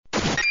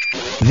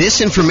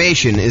This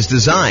information is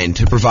designed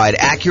to provide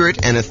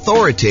accurate and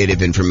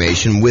authoritative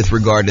information with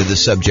regard to the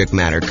subject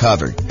matter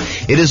covered.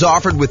 It is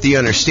offered with the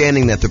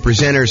understanding that the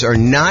presenters are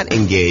not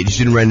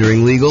engaged in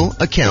rendering legal,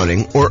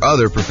 accounting, or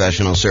other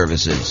professional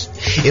services.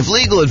 If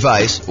legal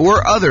advice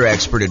or other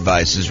expert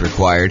advice is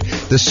required,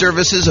 the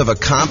services of a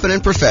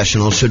competent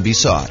professional should be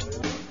sought.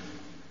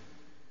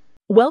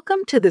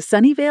 Welcome to the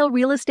Sunnyvale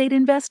Real Estate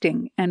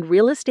Investing and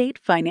Real Estate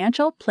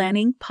Financial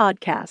Planning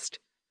Podcast.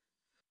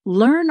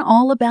 Learn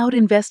all about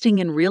investing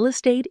in real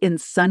estate in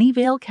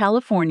Sunnyvale,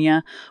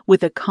 California,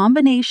 with a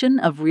combination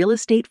of real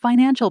estate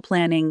financial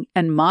planning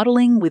and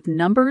modeling with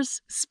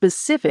numbers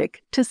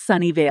specific to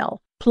Sunnyvale,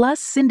 plus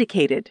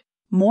syndicated,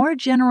 more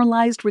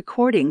generalized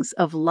recordings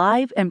of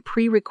live and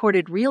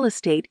pre-recorded real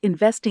estate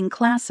investing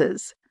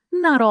classes,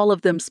 not all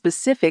of them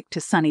specific to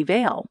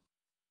Sunnyvale.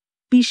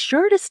 Be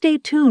sure to stay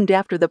tuned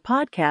after the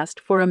podcast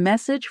for a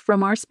message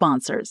from our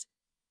sponsors.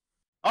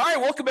 All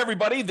right, welcome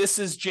everybody. This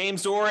is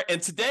James Orr,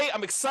 and today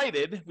I'm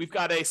excited. We've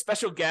got a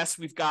special guest.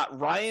 We've got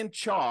Ryan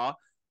Chaw,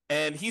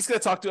 and he's going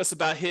to talk to us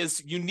about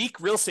his unique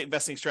real estate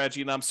investing strategy,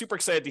 and I'm super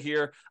excited to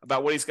hear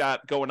about what he's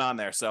got going on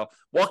there. So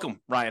welcome,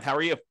 Ryan. How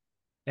are you?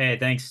 Hey,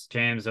 thanks,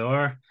 James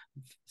Orr.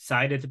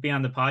 Excited to be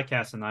on the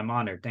podcast, and I'm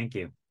honored. Thank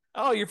you.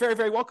 Oh, you're very,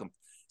 very welcome.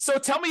 So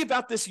tell me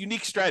about this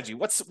unique strategy.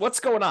 What's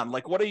going on?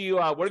 Like, what have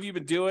you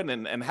been doing,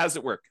 and how does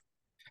it work?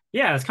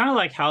 Yeah, it's kind of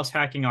like house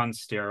hacking on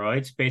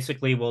steroids.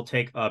 Basically, we'll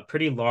take a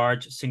pretty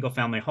large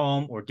single-family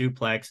home or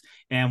duplex,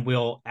 and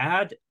we'll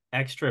add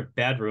extra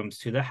bedrooms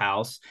to the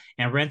house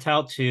and rent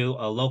out to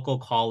a local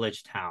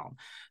college town.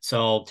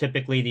 So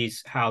typically,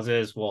 these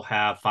houses will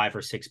have 5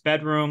 or 6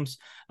 bedrooms,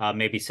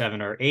 maybe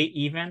 7 or 8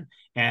 even,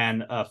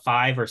 and a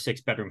 5 or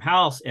 6 bedroom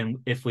house. And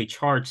if we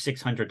charge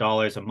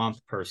 $600 a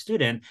month per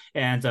student, it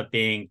ends up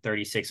being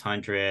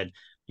 $3,600.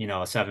 A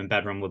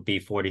 7-bedroom would be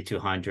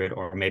 $4,200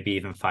 or maybe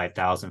even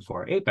 $5,000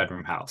 for an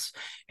 8-bedroom house.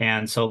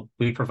 And so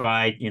we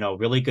provide,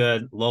 really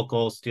good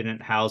local student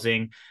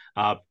housing,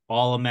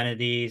 all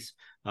amenities,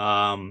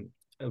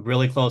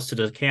 really close to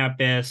the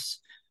campus.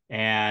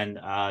 And,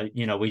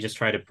 we just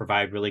try to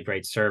provide really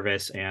great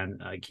service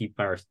and keep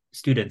our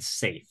students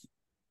safe.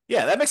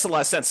 Yeah, that makes a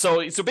lot of sense.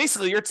 So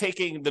basically you're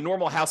taking the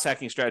normal house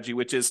hacking strategy,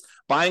 which is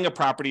buying a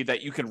property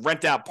that you can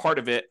rent out part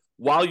of it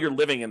while you're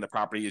living in the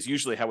property is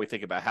usually how we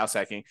think about house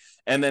hacking.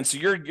 And then so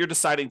you're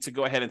deciding to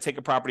go ahead and take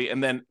a property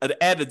and then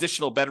add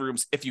additional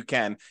bedrooms if you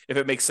can, if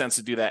it makes sense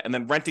to do that, and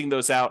then renting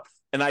those out.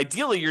 And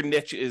ideally your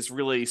niche is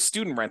really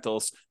student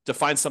rentals, to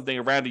find something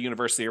around a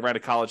university, around a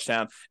college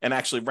town, and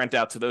actually rent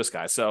out to those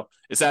guys. So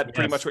is that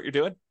pretty much what you're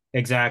doing?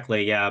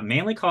 Exactly. Yeah.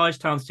 Mainly college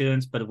town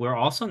students, but we're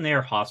also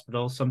near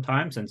hospitals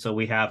sometimes. And so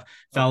we have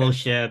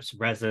fellowships,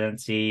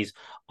 residencies,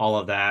 all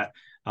of that.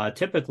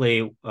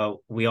 Typically,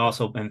 we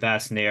also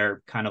invest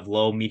near kind of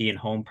low median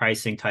home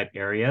pricing type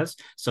areas.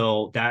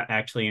 So that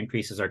actually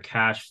increases our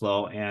cash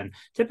flow. And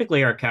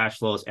typically our cash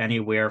flow is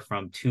anywhere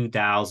from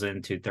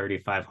 $2,000 to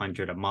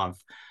 $3,500 a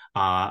month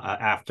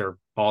after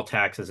all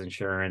taxes,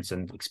 insurance,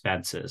 and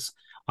expenses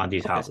on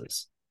these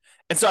houses.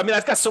 And so,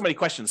 I've got so many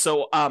questions.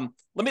 So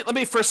let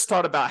me first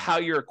start about how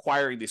you're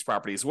acquiring these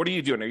properties. What are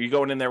you doing? Are you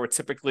going in there with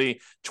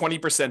typically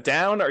 20%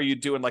 down? Are you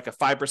doing like a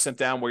 5%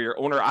 down where you're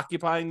owner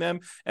occupying them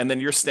and then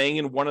you're staying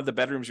in one of the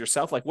bedrooms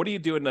yourself? Like, what are you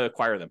doing to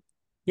acquire them?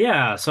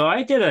 Yeah, so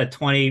I did a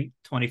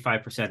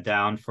 25%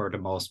 down for the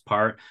most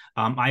part.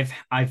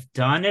 I've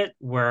done it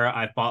where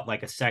I bought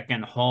like a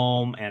second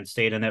home and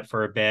stayed in it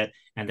for a bit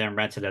and then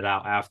rented it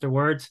out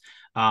afterwards.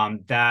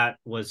 That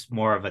was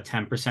more of a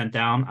 10%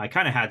 down. I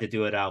kind of had to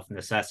do it out of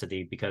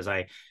necessity because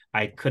I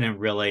couldn't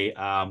really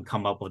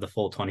come up with the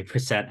full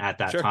 20% at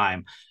that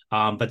time.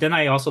 But then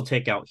I also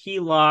take out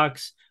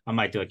HELOCs. I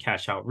might do a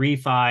cash out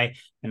refi,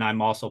 and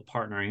I'm also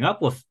partnering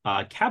up with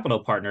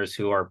capital partners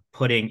who are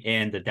putting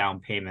in the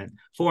down payment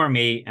for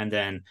me. And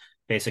then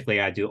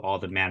basically I do all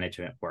the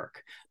management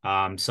work.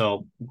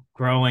 So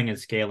growing and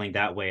scaling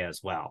that way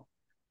as well.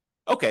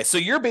 Okay, so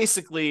you're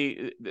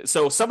basically,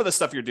 so some of the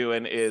stuff you're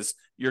doing is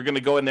you're going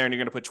to go in there and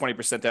you're going to put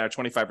 20% down or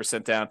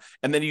 25% down,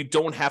 and then you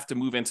don't have to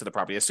move into the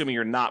property, assuming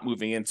you're not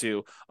moving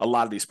into a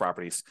lot of these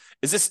properties.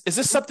 Is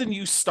this something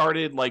you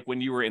started like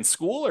when you were in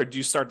school, or do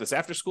you start this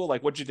after school?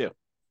 Like, what'd you do?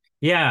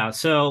 Yeah,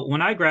 so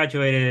when I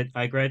graduated,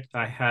 I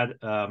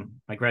graduated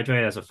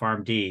as a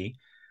PharmD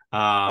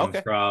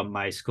from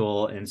my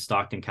school in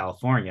Stockton,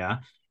 California.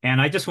 And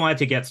I just wanted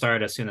to get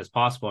started as soon as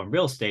possible in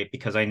real estate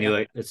because I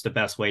knew it's the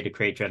best way to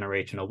create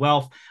generational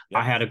wealth.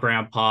 I had a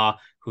grandpa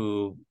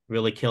who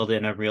really killed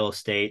it in real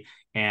estate,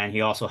 and he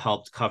also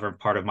helped cover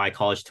part of my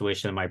college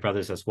tuition and my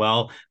brothers as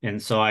well.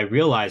 And so I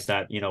realized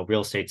that,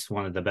 real estate's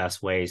one of the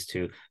best ways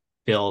to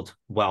build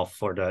wealth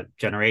for the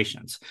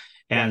generations.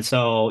 And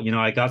so,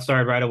 I got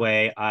started right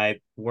away. I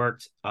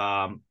worked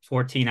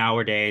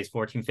 15-hour days.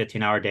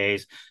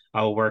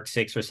 I will work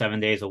 6 or 7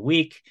 days a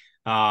week.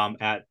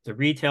 at the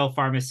retail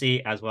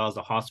pharmacy as well as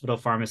the hospital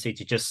pharmacy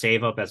to just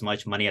save up as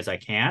much money as I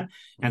can.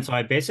 And so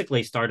I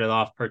basically started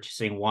off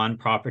purchasing one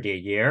property a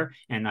year,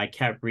 and I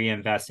kept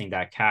reinvesting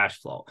that cash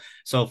flow.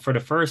 So for the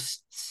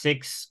first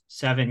 6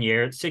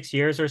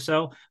 years or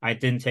so, I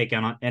didn't take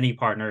on any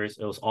partners.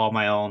 It was all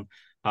my own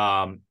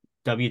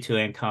W-2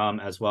 income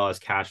as well as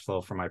cash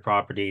flow for my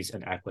properties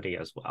and equity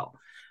as well.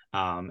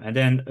 And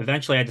then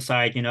eventually I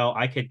decided,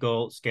 I could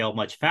go scale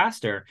much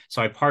faster.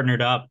 So I partnered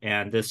up,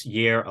 and this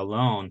year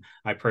alone,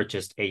 I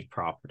purchased 8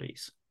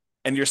 properties.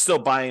 And you're still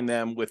buying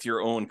them with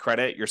your own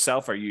credit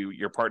yourself?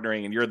 You're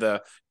partnering and you're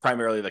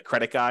primarily the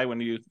credit guy when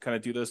you kind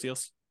of do those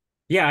deals?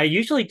 Yeah, I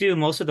usually do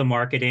most of the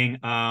marketing.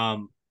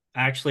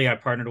 Actually, I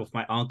partnered with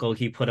my uncle.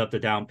 He put up the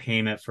down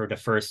payment for the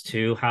first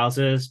 2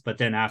 houses. But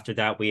then after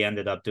that, we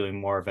ended up doing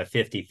more of a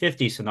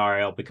 50-50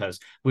 scenario because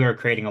we were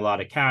creating a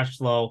lot of cash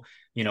flow.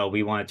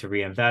 We wanted to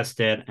reinvest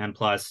it. And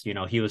plus,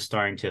 he was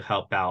starting to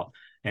help out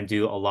and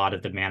do a lot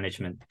of the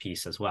management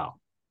piece as well.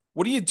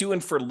 What are you doing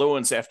for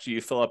loans after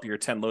you fill up your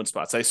 10 loan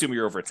spots? I assume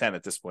you're over 10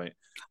 at this point.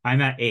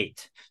 I'm at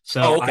 8.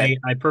 So okay.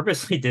 I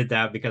purposely did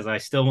that because I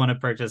still want to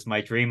purchase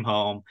my dream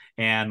home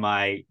and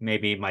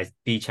maybe my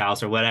beach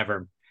house or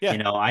whatever.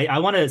 Yeah. I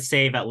want to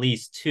save at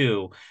least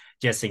 2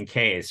 just in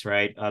case,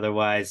 right?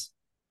 Otherwise,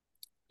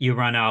 you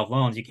run out of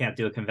loans. You can't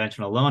do a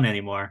conventional loan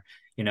anymore.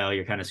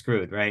 You're kind of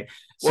screwed, right?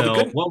 Well,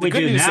 so what we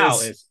do now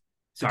is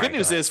the good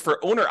news is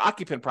for owner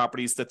occupant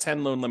properties, the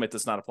 10 loan limit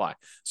does not apply.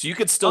 So you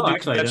could still do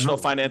conventional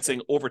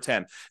financing over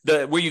 10.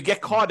 Where you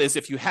get caught is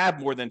if you have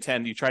more than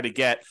 10, you try to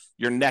get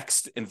your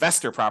next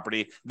investor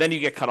property, then you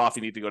get cut off.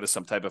 You need to go to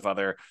some type of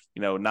other,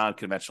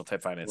 non-conventional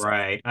type financing.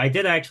 Right. I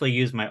did actually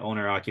use my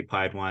owner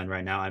occupied one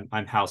right now.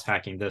 I'm house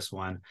hacking this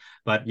one,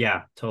 but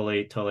yeah,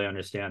 totally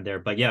understand there.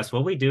 But yes,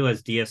 what we do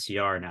is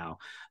DSCR now.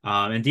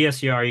 In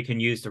DSCR, you can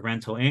use the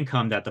rental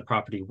income that the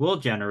property will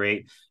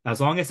generate as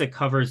long as it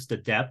covers the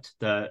debt,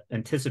 the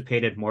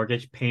anticipated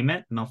mortgage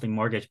payment, monthly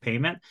mortgage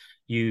payment.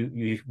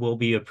 You will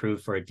be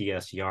approved for a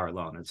DSCR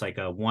loan. It's like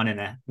a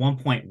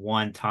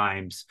 1.1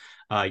 times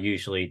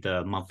usually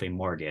the monthly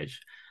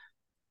mortgage.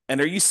 And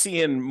are you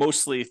seeing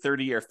mostly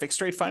 30-year fixed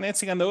rate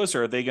financing on those,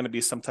 or are they going to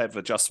be some type of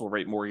adjustable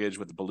rate mortgage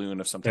with a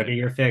balloon of some type?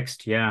 30-year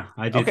fixed, yeah.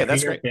 I do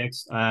 30-year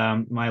fixed.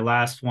 My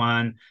last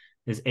one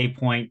is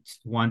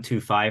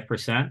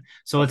 8.125%.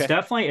 So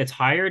it's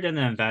higher than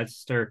the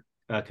investor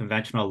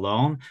conventional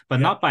loan, but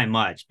not by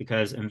much,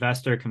 because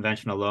investor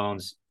conventional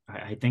loans,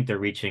 I think they're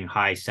reaching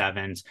high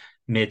 7s,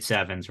 mid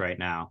 7s right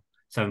now,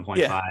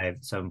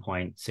 7.5,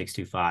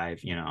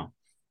 7.625,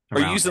 Are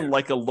you using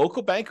like a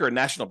local bank or a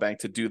national bank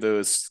to do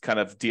those kind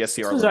of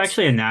DSCR loans? This is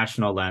actually a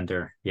national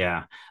lender.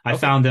 Yeah. I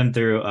found them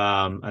through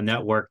a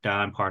network that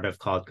I'm part of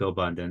called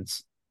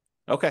GoBundance.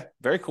 Okay.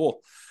 Very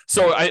cool.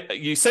 So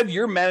you said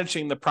you're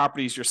managing the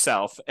properties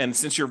yourself. And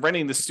since you're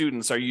renting the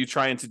students, are you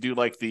trying to do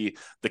like the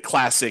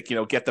classic,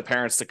 get the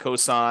parents to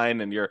co-sign,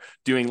 and you're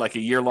doing like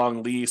a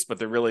year-long lease, but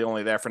they're really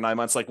only there for 9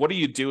 months? Like, what are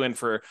you doing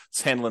for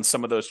handling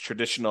some of those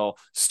traditional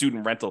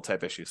student rental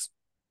type issues?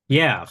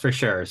 Yeah, for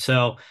sure.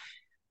 So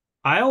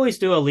I always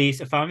do a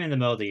lease. If I'm in the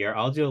middle of the year,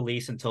 I'll do a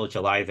lease until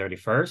July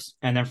 31st.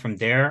 And then from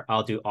there,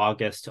 I'll do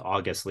August to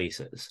August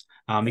leases.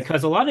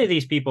 Because a lot of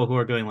these people who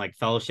are doing like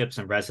fellowships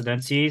and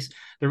residencies,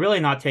 they're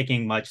really not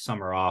taking much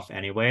summer off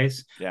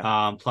anyways.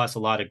 Yeah. Plus a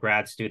lot of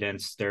grad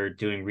students, they're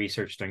doing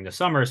research during the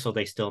summer, so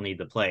they still need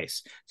the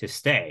place to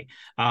stay.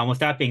 With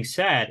that being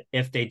said,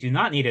 if they do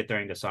not need it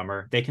during the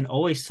summer, they can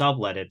always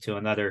sublet it to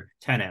another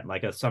tenant,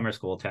 like a summer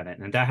school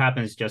tenant. And that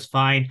happens just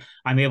fine.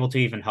 I'm able to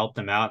even help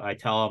them out. I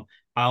tell them,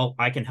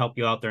 I can help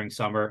you out during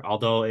summer,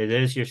 although it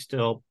is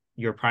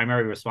your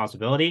primary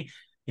responsibility.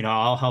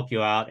 I'll help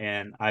you out,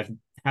 and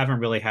haven't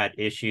really had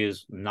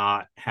issues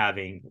not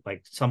having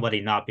like somebody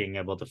not being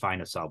able to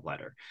find a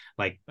subletter.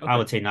 Like I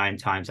would say 9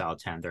 times out of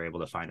 10, they're able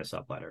to find a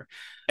subletter.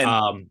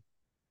 And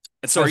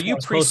so are you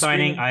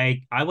co-signing?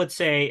 I would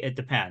say it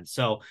depends.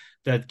 So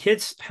the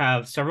kids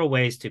have several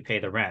ways to pay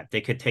the rent.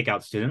 They could take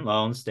out student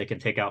loans. They can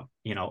take out,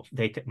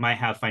 might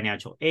have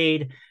financial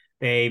aid.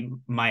 They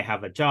might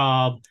have a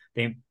job.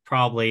 The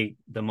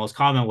most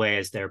common way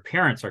is their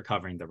parents are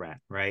covering the rent,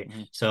 right?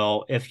 Mm-hmm.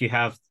 So if you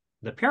have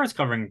the parents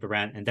covering the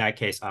rent, in that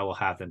case, I will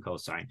have them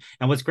co-sign.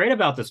 And what's great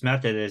about this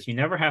method is you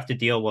never have to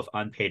deal with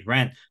unpaid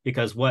rent,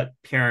 because what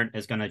parent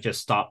is going to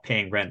just stop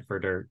paying rent for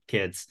their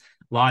kids'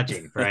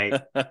 lodging, right?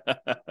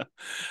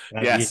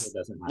 Yes,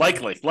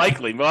 likely.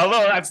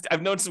 Well,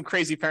 I've known some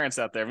crazy parents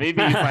out there.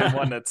 Maybe you find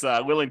one that's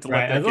willing to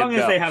let their kid go. As long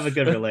as they have a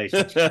good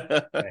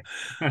relationship.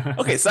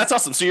 Okay, so that's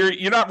awesome. So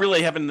you're not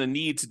really having the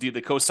need to do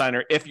the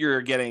co-signer if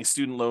you're getting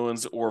student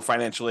loans or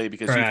financial aid,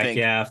 because you think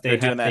if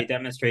they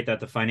demonstrate that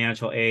the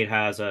financial aid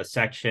has a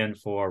section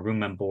for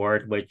room and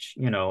board, which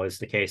is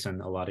the case in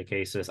a lot of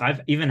cases.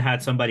 I've even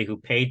had somebody who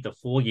paid the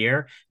full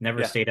year,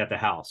 never stayed at the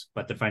house,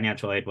 but the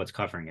financial aid was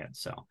covering it.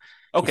 So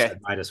said,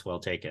 might as well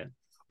take it.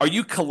 Are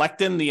you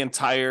collecting the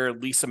entire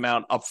lease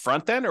amount up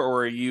front then,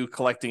 or are you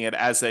collecting it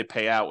as they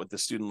pay out with the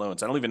student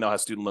loans? I don't even know how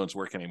student loans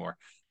work anymore.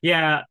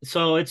 Yeah,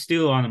 so it's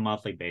due on a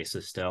monthly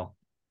basis still.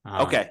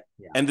 Okay.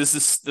 Yeah. And does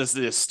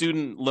the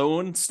student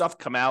loan stuff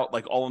come out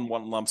like all in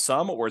one lump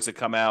sum, or does it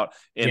come out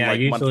in Yeah, like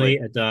usually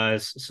monthly? it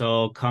does.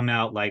 So come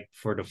out like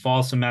for the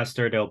fall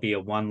semester, there'll be a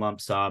one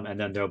lump sum, and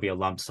then there'll be a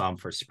lump sum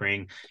for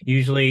spring.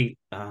 Usually,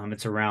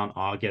 it's around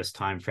August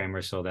timeframe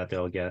or so that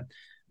they'll get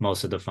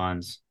most of the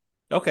funds,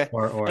 Okay.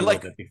 or a And little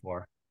like, bit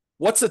before.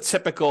 what's a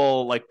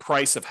typical like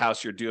price of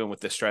house you're doing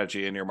with this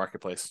strategy in your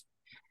marketplace?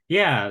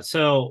 Yeah,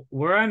 so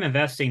where I'm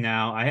investing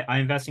now, I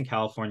invest in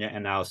California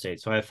and out of state.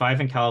 So I have five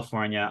in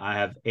California. I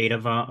have eight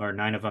of them or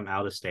nine of them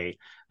out of state,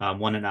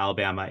 one in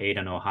Alabama, eight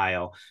in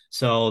Ohio.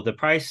 So the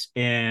price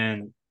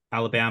in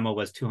Alabama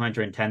was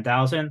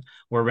 210,000.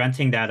 We're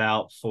renting that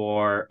out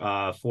for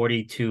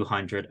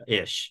 4,200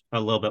 ish, a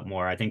little bit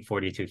more. I think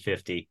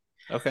 4,250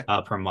 Okay.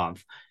 per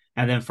month.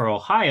 And then for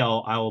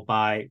Ohio, I will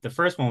buy the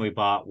first one we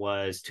bought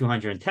was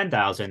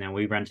 210,000, and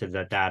we rented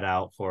that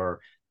out for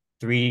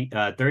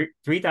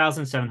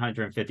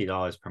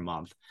 $3,750 per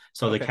month.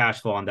 So the Okay.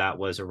 cash flow on that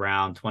was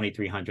around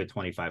 2,300,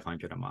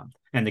 2,500 a month.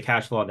 And the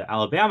cash flow on the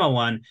Alabama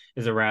one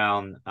is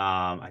around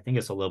I think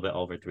it's a little bit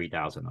over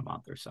 3,000 a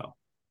month or so.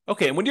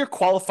 Okay. And when you're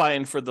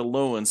qualifying for the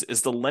loans,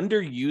 is the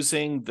lender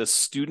using the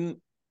student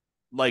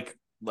like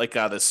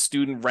the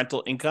student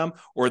rental income,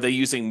 or are they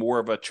using more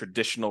of a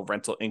traditional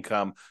rental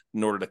income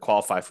in order to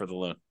qualify for the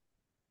loan?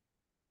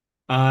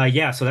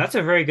 Yeah, so that's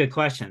a very good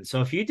question.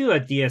 So if you do a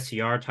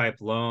DSCR type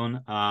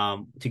loan,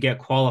 to get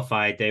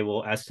qualified, they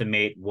will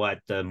estimate what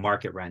the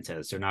market rent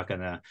is. They're not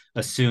going to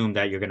assume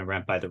that you're going to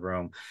rent by the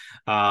room.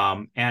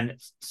 And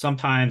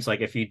sometimes, like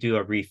if you do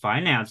a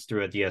refinance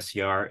through a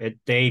DSCR,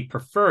 they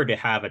prefer to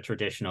have a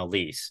traditional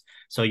lease.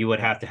 So you would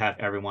Okay. have to have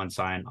everyone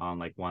sign on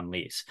like one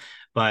lease.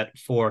 But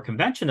for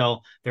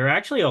conventional, they're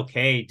actually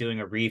okay doing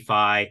a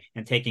refi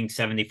and taking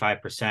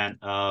 75%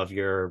 of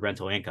your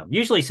rental income.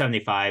 Usually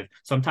 75,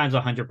 sometimes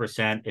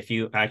 100% if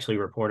you actually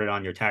report it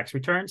on your tax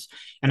returns.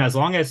 And as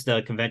long as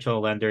the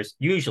conventional lenders,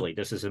 usually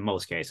this is in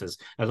most cases,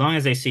 as long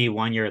as they see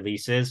 1 year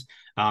leases,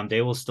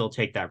 they will still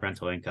take that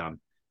rental income.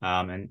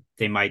 And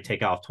they might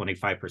take off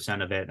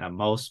 25% of it at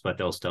most, but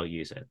they'll still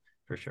use it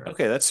for sure.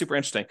 Okay, that's super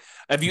interesting.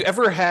 Have you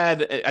ever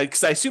had,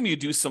 because I assume you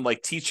do some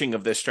like teaching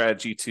of this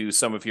strategy to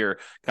some of your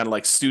kind of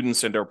like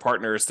students and or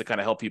partners to kind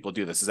of help people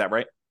do this. Is that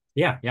right?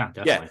 Yeah, Yeah.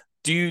 definitely.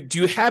 Do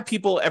you have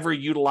people ever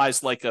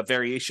utilize like a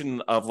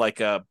variation of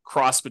like a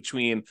cross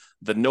between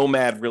the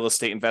nomad real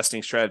estate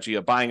investing strategy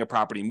of buying a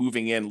property,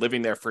 moving in,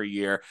 living there for a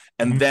year,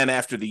 and Mhm. then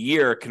after the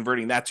year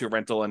converting that to a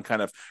rental and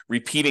kind of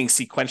repeating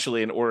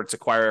sequentially in order to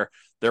acquire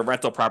their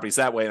rental properties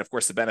that way? And of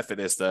course, the benefit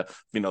is the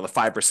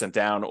 5%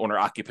 down owner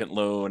occupant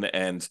loan,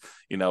 and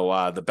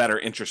the better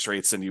interest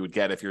rates than you would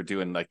get if you're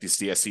doing like these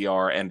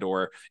DSCR and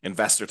or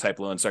investor type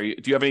loans. Do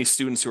you have any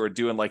students who are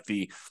doing like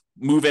the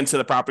move into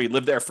the property,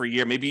 live there for a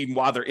year, maybe even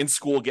while they're in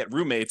school, get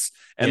roommates,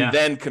 and Yeah.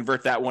 then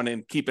convert that one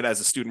and keep it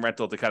as a student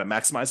rental to kind of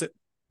maximize it?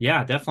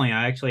 Yeah, definitely.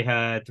 I actually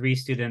had three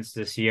students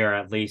this year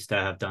at least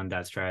that have done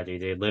that strategy.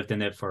 They lived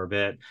in it for a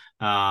bit,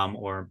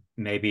 or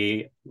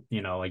maybe,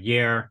 a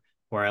year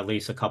or at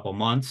least a couple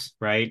months,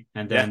 right?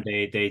 And Yeah.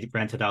 then they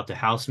rented out to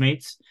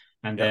housemates,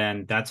 and Yep.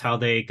 then that's how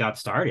they got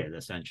started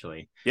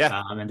essentially.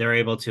 Yeah. And they're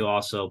able to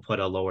also put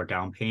a lower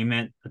down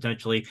payment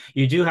potentially.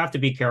 You do have to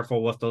be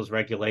careful with those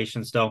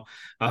regulations, though.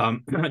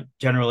 Um,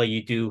 Generally,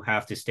 you do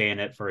have to stay in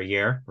it for a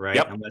year, right?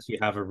 Yep. Unless you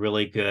have a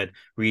really good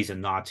reason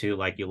not to,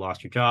 like you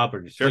lost your job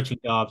or you're Sure. switching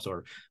jobs,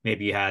 or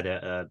maybe you had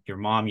your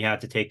mom you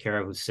had to take care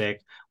of who's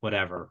sick,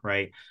 whatever,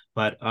 right?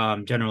 But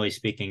generally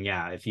speaking,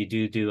 yeah, if you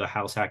do a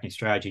house hacking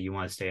strategy, you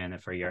want to stay in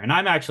it for a year. And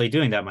I'm actually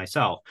doing that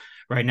myself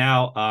right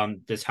now.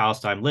 This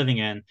house that I'm living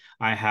in,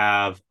 I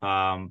have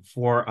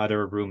four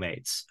other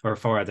roommates or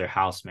four other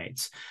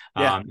housemates,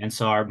 Yeah. and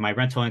so my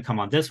rental income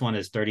on this one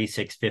is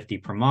 3,650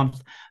 per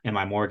month, and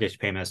my mortgage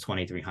payment is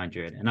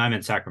 2,300, and I'm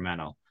in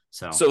Sacramento.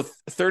 So So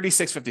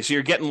 3650. So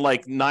you're getting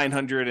like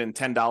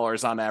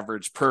 $910 on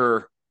average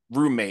per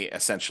roommate,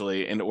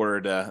 essentially, in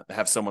order to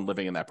have someone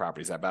living in that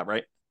property. Is that about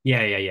right?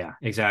 yeah,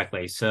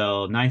 exactly.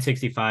 So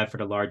 965 for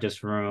the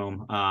largest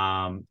room,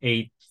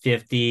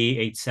 850,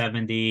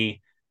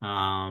 870,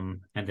 and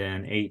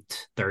then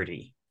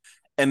 830.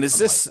 And is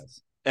Something like this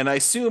this. and I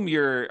assume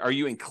are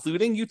you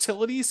including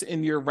utilities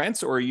in your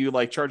rents, or are you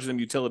like charging them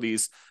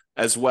utilities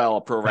as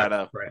well pro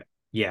rata? Separate.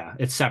 Yeah,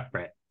 it's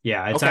separate.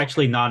 Yeah, it's Okay.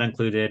 actually not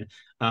included.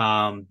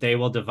 They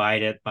will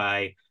divide it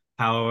by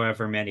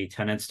however many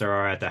tenants there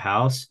are at the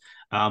house.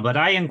 But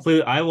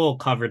I will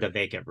cover the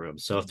vacant room.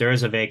 So if there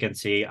is a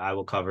vacancy, I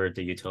will cover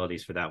the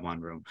utilities for that one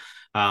room.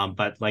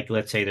 But like,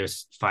 let's say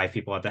there's five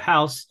people at the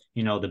house,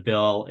 the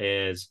bill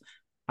is,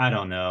 I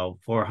don't know,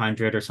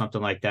 400 or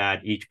something like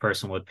that. Each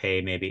person would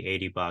pay maybe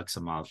 $80 a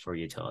month for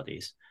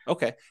utilities.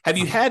 Okay. Have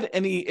you Um, had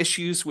any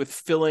issues with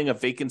filling a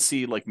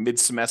vacancy like mid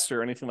semester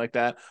or anything like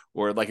that?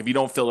 Or like if you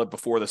don't fill it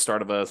before the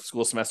start of a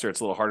school semester, it's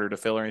a little harder to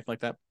fill or anything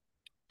like that?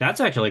 That's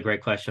actually a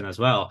great question as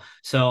well.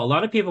 So a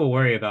lot of people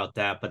worry about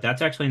that, but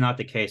that's actually not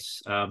the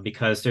case,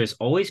 because there's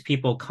always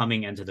people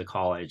coming into the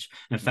college.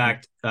 In Mm-hmm.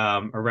 fact,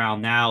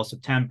 around now,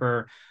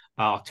 September,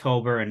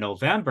 October and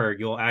November,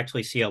 you'll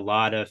actually see a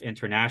lot of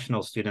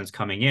international students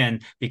coming in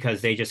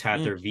because they just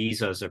had their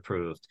visas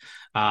approved.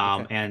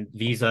 Okay. And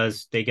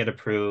visas, they get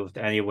approved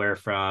anywhere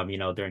from,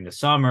 during the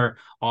summer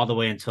all the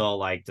way until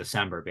like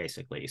December,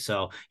 basically.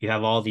 So you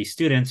have all these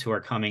students who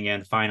are coming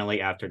in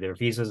finally after their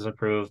visas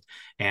approved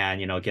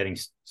and, getting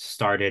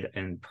started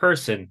in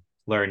person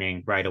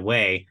learning right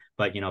away.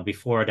 But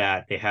before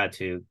that, they had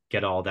to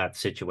get all that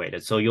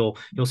situated. So you'll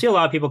see a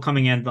lot of people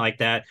coming in like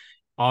that.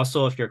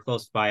 Also, if you're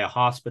close by a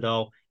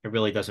hospital, it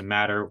really doesn't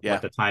matter Yeah.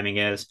 what the timing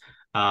is.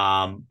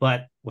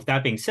 But with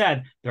that being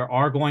said, there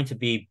are going to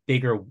be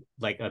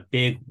like a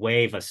big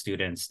wave of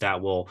students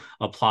that will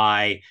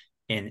apply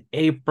in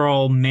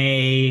April,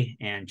 May,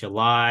 and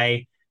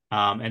July.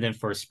 And then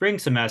for spring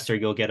semester,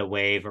 you'll get a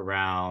wave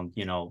around,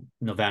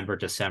 November,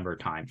 December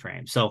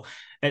timeframe. So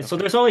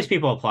there's always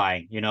people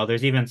applying.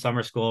 There's even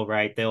summer school,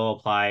 right? They'll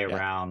apply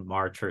around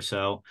March or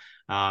so.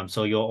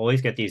 So you'll always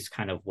get these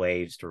kind of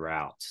waves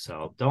throughout.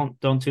 So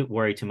don't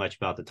worry too much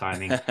about the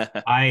timing.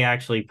 I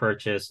actually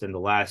purchased in the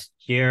last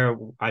year,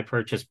 I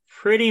purchased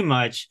pretty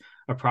much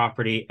a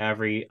property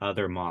every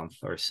other month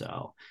or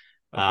so.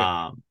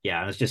 Okay.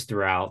 Yeah, it was just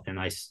throughout, and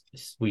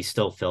we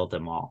still filled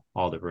them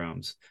all the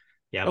rooms.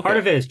 Yeah, Okay. part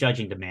of it is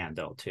judging demand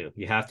though too.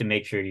 You have to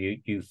make sure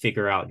you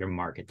figure out your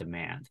market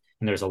demand,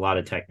 and there's a lot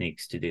of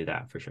techniques to do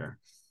that for sure.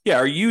 Yeah.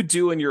 Are you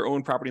doing your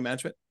own property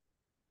management?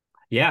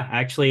 Yeah,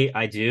 actually,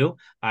 I do.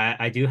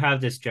 I do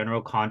have this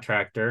general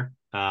contractor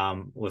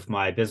with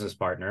my business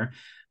partner,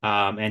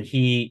 and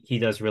he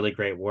does really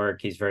great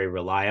work. He's very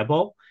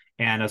reliable,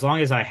 and as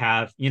long as I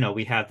have,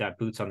 we have that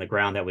boots on the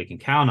ground that we can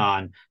count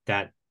on,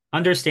 that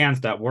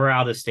understands that we're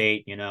out of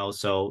state,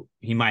 so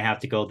he might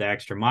have to go the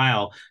extra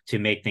mile to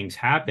make things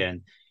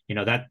happen.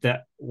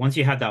 That once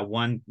you have that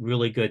one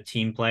really good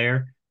team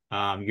player,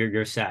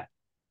 you're set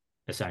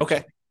essentially.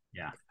 Okay.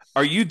 Yeah.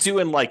 Are you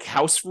doing like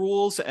house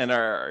rules, and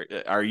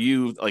are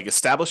you like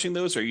establishing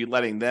those? Or are you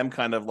letting them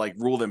kind of like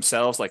rule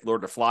themselves, like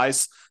Lord of the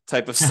Flies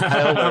type of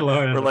style,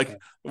 or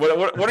like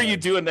what are you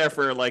doing there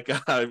for like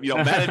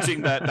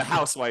managing the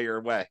house while you're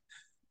away?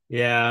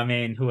 Yeah, I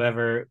mean,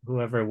 whoever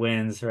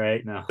wins,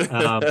 right? No.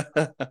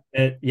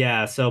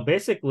 Yeah, so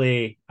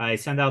basically I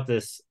send out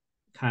this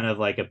kind of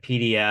like a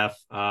PDF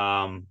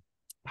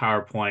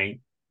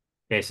PowerPoint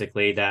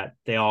basically that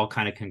they all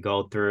kind of can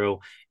go through,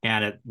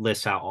 and it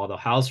lists out all the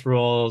house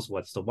rules,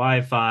 what's the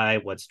Wi-Fi,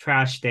 what's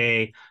trash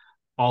day,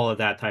 all of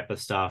that type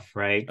of stuff,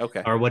 right?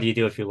 Okay. Or what do you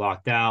do if you're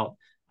locked out?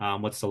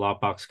 What's the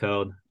lockbox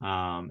code?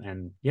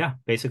 And yeah,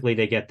 basically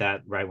they get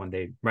that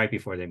right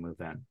before they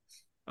move in.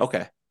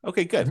 Okay.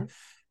 Okay, good. Mm-hmm.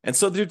 And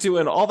so they're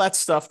doing all that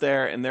stuff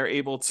there, and they're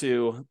able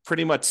to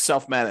pretty much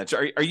self-manage.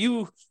 Are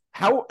you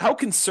how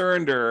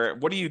concerned, or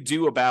what do you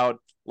do about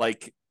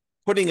like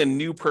putting a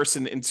new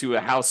person into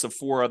a house of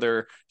four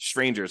other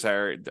strangers?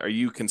 Are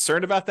you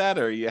concerned about that,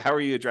 or how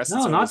are you addressing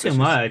No, some of not those too issues?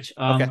 much.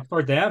 Okay.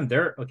 For them,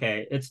 they're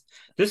okay.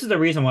 This is the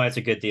reason why it's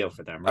a good deal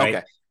for them, right?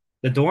 Okay.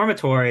 The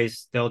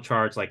dormitories, they'll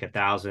charge like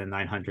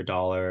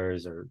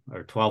 $1,900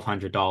 or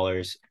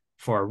 $1,200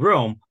 for a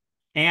room,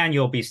 and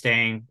you'll be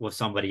staying with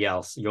somebody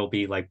else. You'll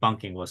be like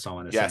bunking with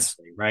someone Yes.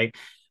 essentially, right?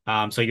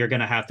 So you're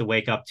gonna have to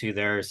wake up to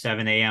their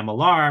 7 a.m.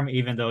 alarm,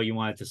 even though you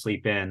wanted to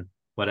sleep in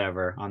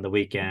whatever on the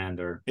weekend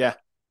or Yeah.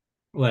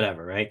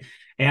 whatever, right?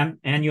 And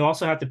you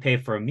also have to pay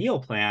for a meal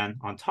plan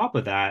on top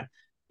of that.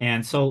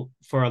 And so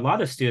for a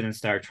lot of students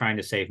that are trying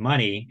to save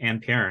money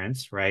and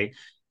parents, right,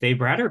 they'd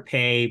rather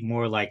pay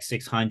more like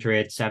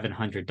 $600,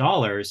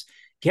 $700,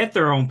 get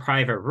their own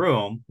private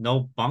room,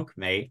 no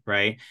bunkmate,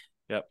 right?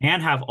 Yep.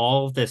 And have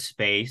all of this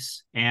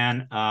space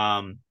and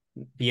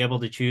be able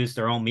to choose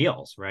their own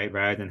meals, right?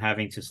 Rather than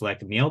having to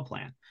select a meal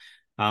plan.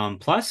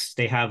 Plus,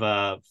 they have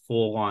a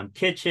full-on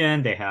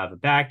kitchen, they have a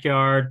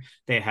backyard,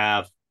 they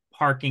have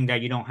parking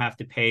that you don't have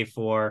to pay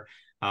for.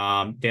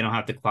 They don't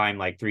have to climb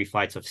like 3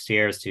 flights of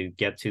stairs to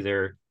get to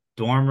their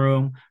dorm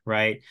room,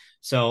 right?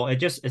 So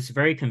it's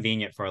very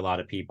convenient for a lot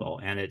of people,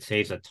 and it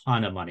saves a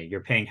ton of money.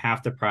 You're paying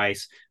half the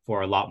price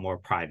for a lot more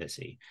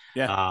privacy.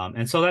 Yeah.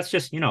 And so that's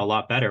just, a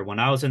lot better. When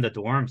I was in the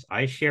dorms,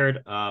 I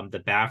shared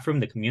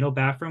the communal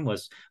bathroom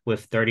was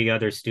with 30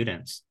 other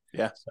students.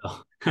 Yeah. So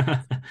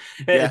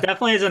it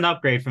definitely is an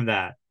upgrade from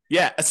that.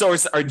 Yeah. So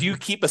do you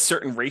keep a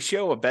certain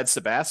ratio of beds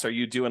to baths? Are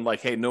you doing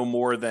like, hey, no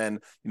more than,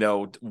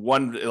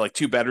 like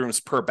 2 bedrooms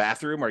per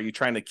bathroom? Are you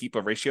trying to keep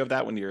a ratio of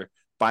that when you're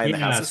buying the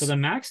houses? So the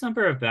max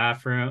number of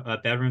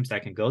bedrooms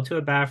that can go to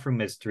a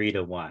bathroom is 3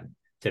 to 1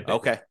 typically.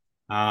 Okay.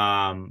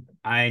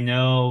 I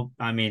know,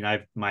 I mean,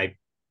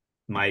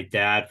 my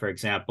dad, for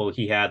example,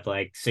 he had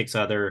like 5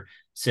 other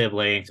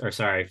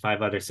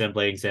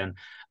siblings, and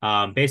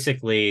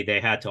basically they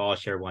had to all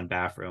share one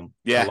bathroom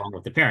along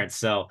with the parents.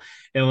 So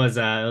it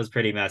was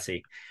pretty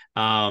messy.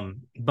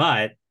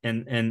 But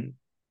in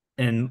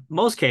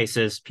most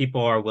cases,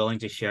 people are willing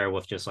to share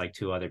with just like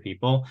 2 other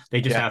people.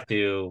 They just have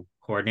to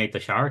coordinate the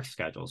shower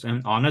schedules.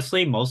 And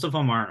honestly, most of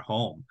them aren't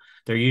home.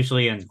 They're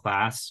usually in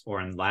class or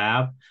in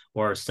lab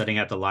or studying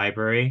at the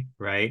library,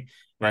 right?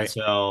 And Right.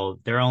 so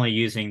they're only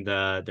using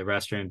the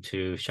restroom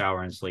to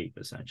shower and sleep,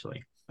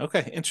 essentially.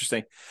 Okay,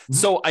 interesting. Mhm.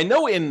 So I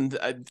know and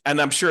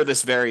I'm sure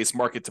this varies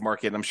market to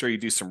market. And I'm sure you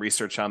do some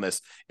research on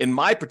this. In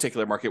my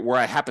particular market where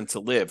I happen to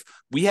live,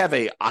 we have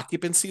a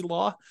occupancy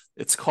law.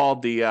 It's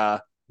called Yeah.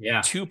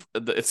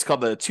 it's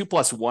called the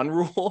 2+1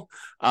 rule.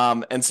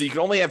 And so you can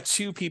only have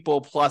two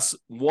people plus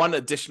one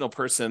additional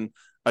person,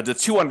 the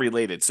two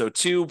unrelated. So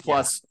two Yeah.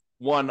 plus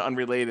one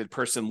unrelated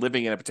person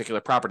living in a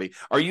particular property.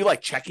 Are you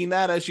like checking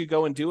that as you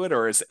go and do it,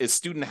 or is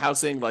student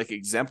housing like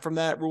exempt from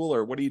that rule,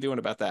 or what are you doing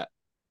about that?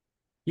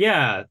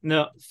 Yeah,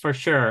 no, for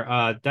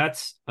sure.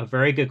 That's a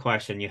very good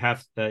question.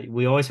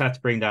 We always have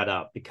to bring that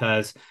up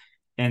because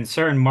in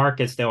certain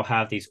markets they'll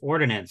have these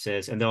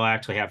ordinances and they'll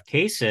actually have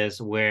cases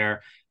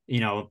where,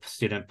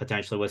 student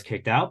potentially was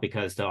kicked out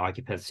because the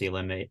occupancy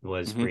limit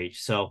was Mm-hmm.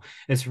 breached. So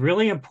it's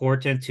really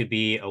important to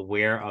be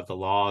aware of the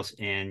laws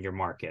in your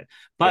market.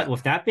 But Yeah.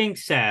 with that being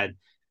said,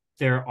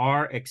 there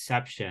are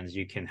exceptions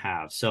you can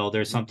have. So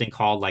there's Mm-hmm. something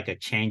called like a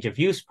change of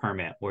use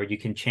permit, where you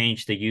can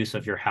change the use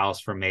of your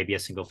house from maybe a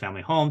single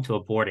family home to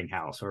a boarding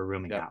house or a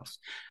rooming Yeah. house.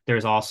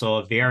 There's also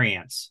a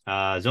variance,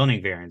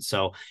 zoning variance.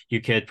 So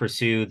you could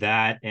pursue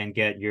that and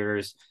get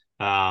yours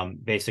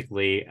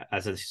basically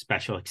as a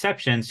special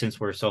exception since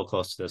we're so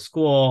close to the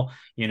school,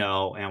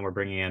 and we're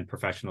bringing in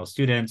professional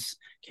students.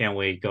 Can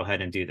we go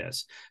ahead and do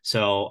this?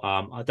 So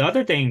the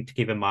other thing to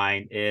keep in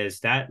mind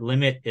is that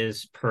limit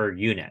is per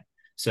unit.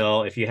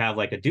 So if you have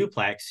like a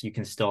duplex, you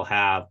can still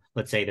have,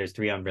 let's say there's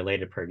 3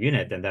 unrelated per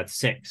unit, then that's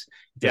 6.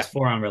 If Yeah. there's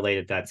 4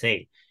 unrelated, that's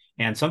 8.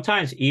 And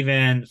sometimes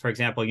even, for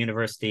example,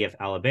 University of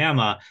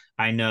Alabama,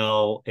 I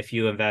know if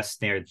you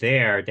invest near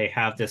there, they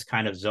have this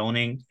kind of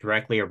zoning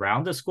directly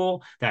around the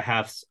school that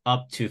has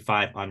up to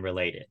 5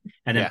 unrelated.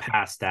 And then Yeah.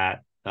 past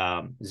that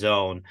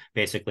zone,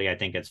 basically, I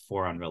think it's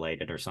 4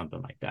 unrelated or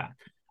something like that.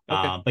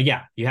 Okay. But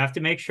yeah, you have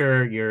to make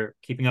sure you're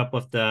keeping up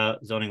with the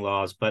zoning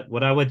laws. But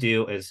what I would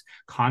do is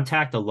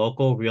contact a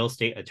local real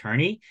estate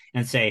attorney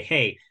and say,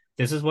 hey,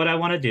 this is what I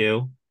want to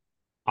do.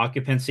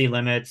 Occupancy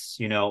limits,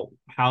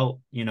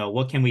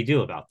 what can we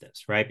do about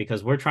this? Right.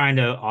 Because we're trying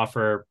to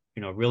offer,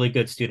 really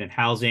good student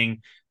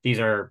housing. These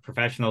are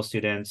professional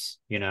students,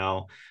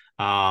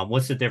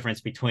 what's the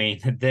difference between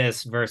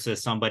this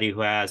versus somebody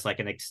who has like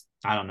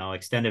I don't know,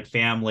 extended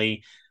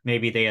family?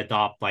 Maybe they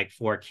adopt like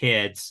 4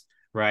 kids,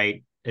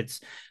 right?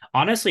 It's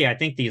honestly, I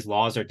think these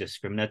laws are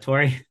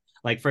discriminatory.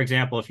 Like, for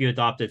example, if you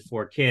adopted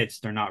 4 kids,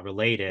 they're not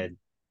related.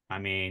 I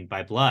mean,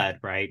 by blood,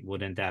 right?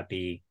 Wouldn't that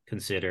be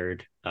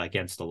considered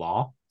against the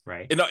law,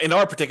 right? In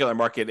our particular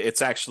market,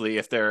 it's actually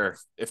if they're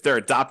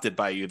adopted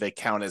by you, they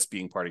count as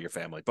being part of your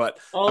family. But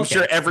Oh, I'm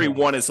sure okay. every Yeah.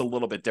 one is a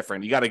little bit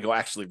different. You got to go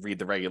actually read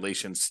the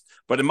regulations.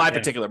 But in my Yeah.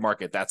 particular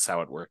market, that's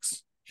how it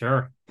works.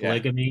 Sure. Yeah.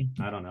 Polygamy.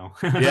 I don't know.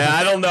 Yeah,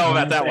 I don't know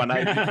I about wouldn't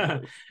that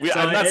say. one. So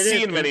I'm not it is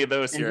seeing many of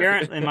those here.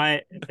 inherent, in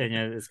my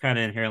opinion, it's kind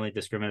of inherently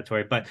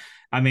discriminatory. But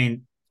I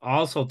mean,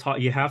 also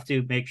you have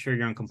to make sure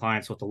you're in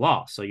compliance with the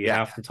law. So you Yeah.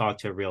 have to talk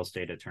to a real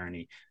estate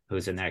attorney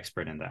who's an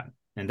expert in that.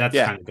 And that's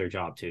Yeah. kind of their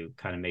job to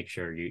kind of make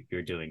sure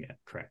you're doing it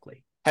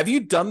correctly. Have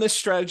you done this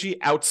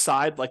strategy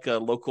outside like a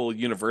local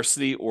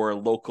university or a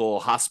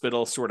local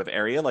hospital sort of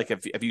area? Like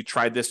have you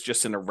tried this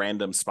just in a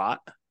random spot?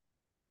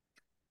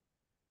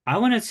 I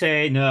wouldn't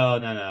say no,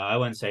 no, no. I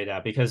wouldn't say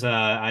that because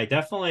I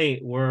definitely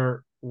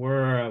we're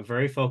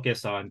very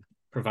focused on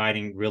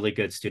providing really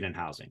good student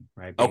housing,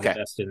 right? Being the Okay.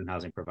 best student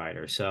housing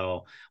provider.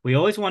 So we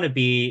always want to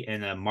be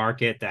in a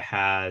market that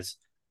has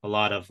a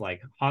lot of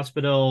like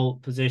hospital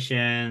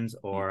positions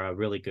or a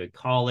really good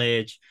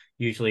college.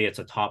 Usually it's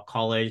a top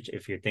college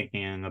if you're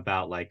thinking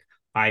about like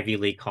Ivy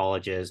League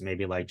colleges,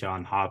 maybe like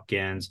John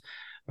Hopkins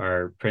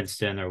or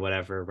Princeton or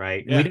whatever,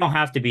 right? We Yeah. don't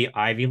have to be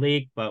Ivy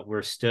League, but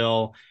we're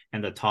still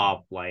in the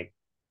top like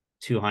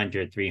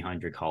 200,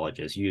 300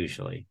 colleges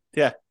usually.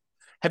 Yeah.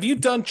 Have you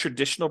done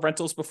traditional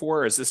rentals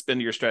before, or has this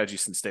been your strategy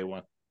since day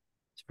one?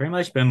 It's pretty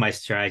much been my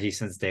strategy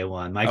since day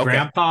one. My Okay.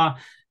 grandpa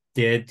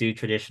did do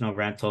traditional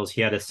rentals.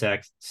 He had a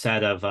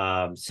set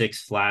of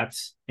 6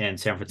 flats in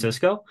San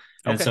Francisco.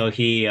 And Okay. so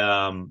he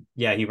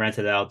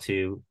rented out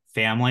to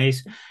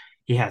families.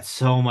 He had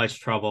so much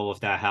trouble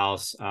with that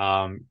house.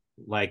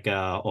 Like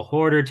a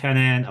hoarder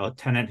tenant, a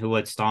tenant who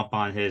would stomp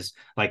on his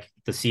like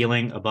the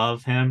ceiling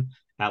above him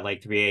at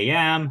like 3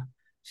 a.m.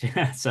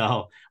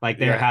 So like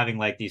they're Yeah. having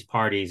like these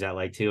parties at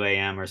like 2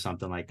 a.m. or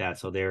something like that.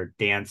 So they're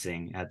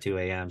dancing at 2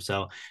 a.m.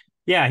 So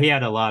yeah, he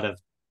had a lot of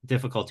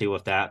difficulty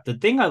with that. The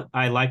thing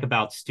I like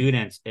about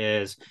students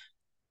is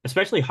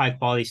especially high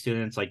quality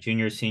students like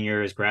juniors,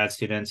 seniors, grad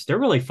students, they're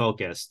really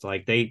focused.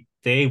 Like they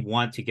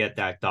want to get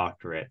that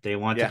doctorate. They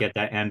want to Yeah. get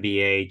that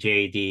MBA,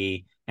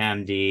 JD,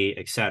 MD,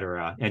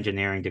 etc.,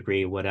 engineering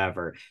degree,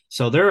 whatever.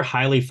 So they're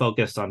highly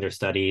focused on their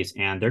studies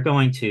and they're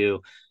going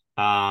to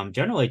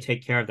generally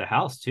take care of the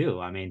house too.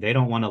 I mean, they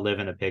don't want to live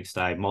in a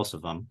pigsty, most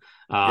of them.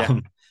 Yeah.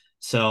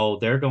 So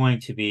they're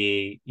going to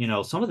be,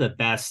 some of the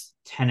best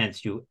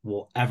tenants you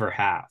will ever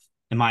have.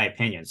 in my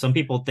opinion. Some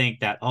people think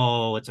that,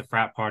 oh, it's a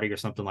frat party or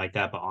something like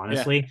that. But Yeah.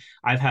 honestly,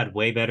 I've had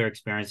way better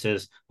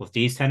experiences with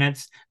these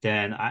tenants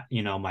than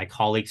my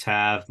colleagues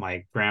have,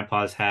 my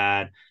grandpa's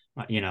had,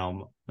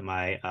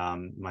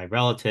 my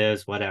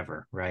relatives,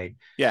 whatever, right?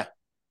 Yeah.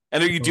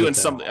 And are you It's always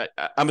doing better some?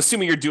 off. I'm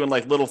assuming you're doing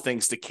like little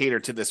things to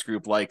cater to this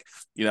group, like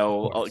Of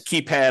course.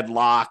 keypad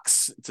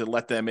locks to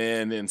let them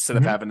in instead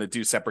of Mhm. having to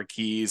do separate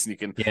keys, and you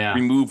can Yeah.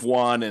 remove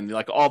one, and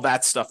like all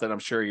that stuff that I'm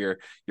sure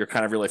you're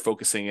kind of really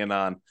focusing in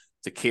on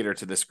to cater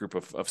to this group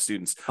of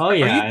students. Oh Are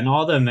yeah, you and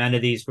all the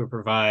amenities we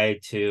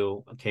provide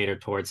to cater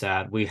towards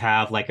that. We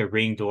have like a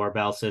Ring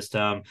doorbell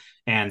system,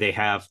 and they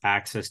have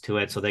access to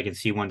it so they can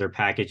see when their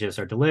packages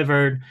are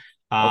delivered.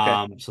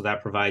 okay? So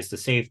that provides the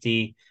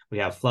safety. We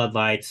have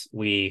floodlights.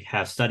 We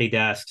have study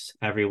desks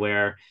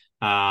everywhere.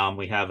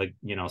 We have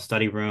a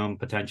study room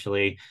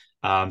potentially.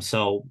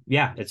 So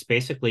yeah, it's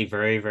basically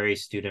very, very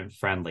student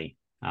friendly,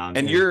 And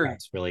and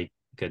attracts really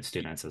good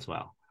students as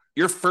well.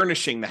 you're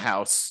furnishing the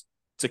house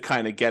to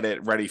kind of get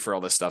it ready for all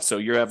this stuff. So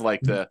you have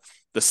like the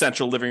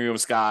central living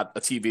room's got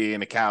a TV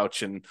and a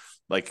couch and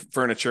like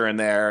furniture in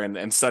there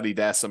and study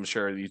desks. I'm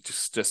sure you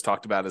just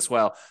talked about as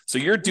well. So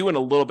you're doing a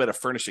little bit of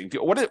furnishing.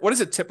 What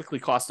does it typically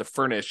cost to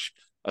furnish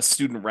a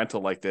student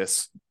rental like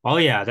this? Oh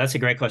yeah, that's a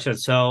great question.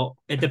 So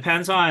it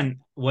depends on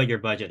what your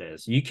budget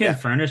is. You can Yeah.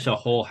 furnish a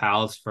whole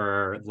house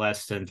for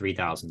less than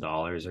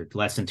 $3,000 or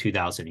less than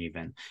 2,000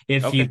 even.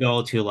 If you Okay.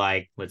 go to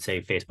like, let's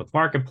say Facebook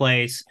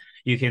Marketplace,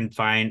 you can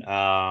find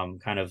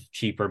kind of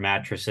cheaper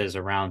mattresses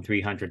around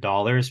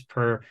 $300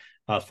 per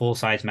full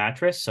size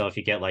mattress. So if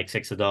you get like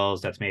six of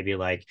those, that's maybe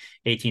like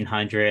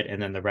 1,800,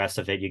 and then the rest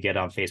of it you get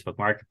on Facebook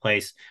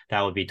Marketplace.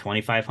 That would be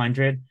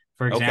 2,500,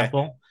 for Okay.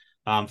 example,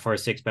 for a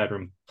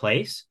six-bedroom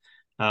place.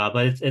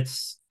 But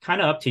it's kind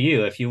of up to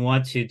you if you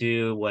want to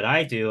do what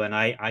I do, and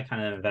I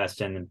kind of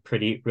invest in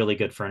really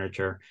good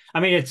furniture. I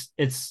mean,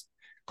 it's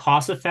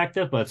cost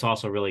effective, but it's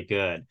also really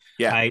good.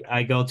 Yeah.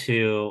 I go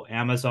to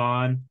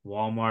Amazon,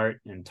 Walmart,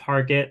 and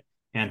Target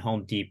and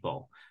Home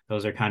Depot.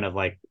 Those are kind of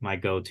like my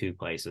go-to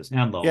places,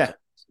 and Lowe's Yeah.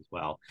 as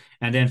well.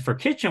 And then for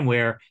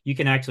kitchenware, you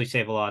can actually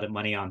save a lot of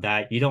money on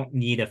that. You don't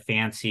need a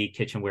fancy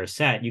kitchenware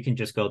set. You can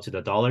just go to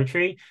the Dollar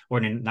Tree or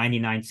the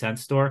 99-cent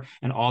store,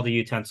 and all the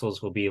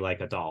utensils will be like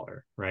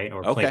 $1, right?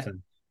 Or plates Okay.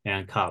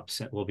 and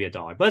cups will be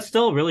 $1, but it's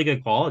still really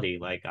good quality.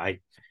 Like I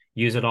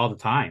use it all the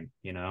time,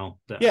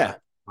 Yeah.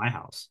 my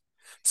house.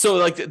 So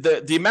like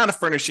the amount of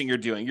furnishing you're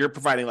doing, you're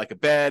providing like a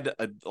bed,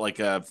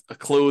 a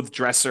clothes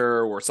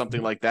dresser or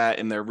something like that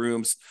in their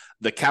rooms,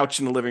 the couch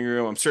in the living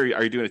room. I'm sure.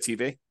 Are you doing a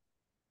TV?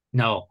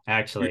 No, You're,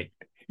 actually,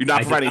 you're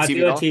not I do providing a not TV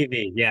do at a all?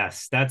 TV.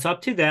 Yes, that's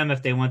up to them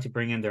if they want to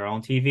bring in their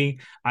own TV.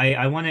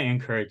 I want to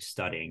encourage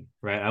studying,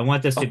 right? I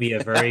want this to be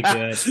a very Okay.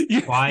 good,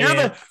 You're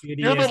quiet, the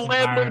studious landlord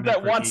environment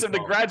that for wants them to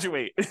people.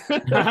 graduate.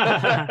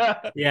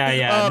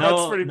 Yeah. Oh, that's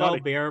No, pretty no funny.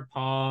 beer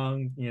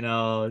pong,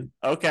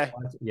 Okay.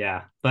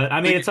 Yeah. But I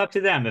So mean, it's up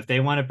to them. If they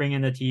want to bring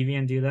in the TV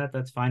and do that,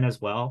 that's fine as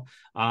well.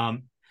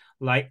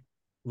 Like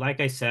like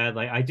I said,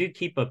 like I do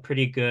keep a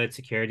pretty good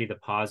security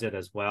deposit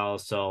as well.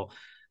 So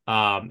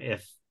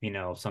if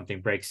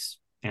something breaks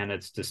and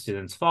it's the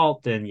student's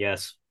fault, then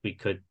yes, we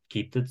could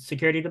keep the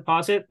security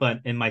deposit. But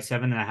in my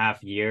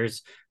 7.5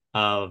 years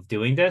of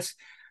doing this,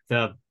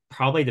 the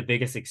probably the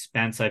biggest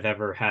expense I've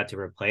ever had to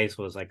replace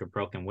was like a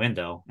broken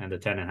window, and the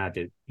tenant had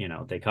to,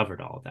 they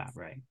covered all of that,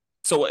 right?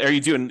 so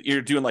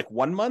you're doing like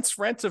 1 month's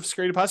rent of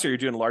security deposit, or you're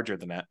doing larger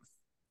than that?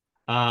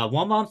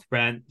 1 month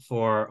rent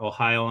for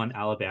Ohio and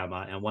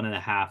Alabama, and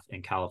 1.5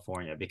 in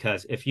California.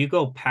 Because if you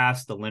go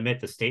past the limit,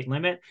 the state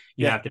limit,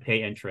 you Yeah. have to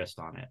pay interest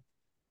on it.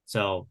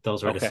 So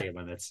those are the Okay. state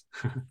limits.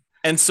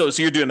 And so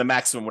you're doing the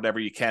maximum whatever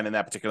you can in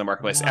that particular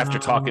marketplace after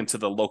Uh, talking to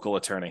the local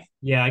attorney.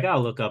 yeah, I gotta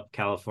look up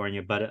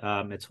California, but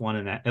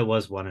it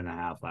was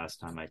 1.5 last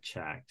time I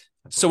checked,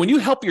 I So when believe.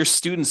 you help your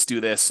students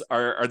do this,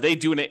 are they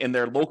doing it in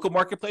their local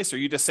marketplace? Or are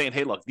you just saying,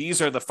 hey, look,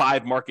 these are the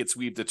 5 markets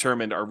we've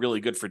determined are really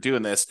good for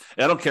doing this.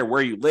 And I don't care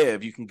where you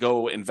live, you can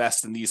go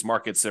invest in these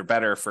markets. They're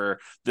better for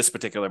this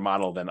particular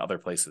model than other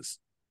places.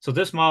 So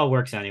this model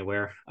works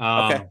anywhere.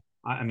 Okay.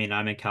 I mean,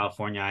 I'm in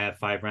California. I have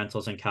 5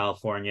 rentals in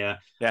California.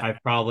 Yeah.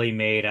 I've probably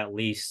made at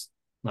least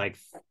like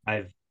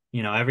I've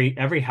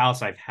every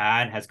house I've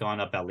had has gone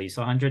up at least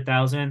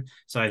 100,000.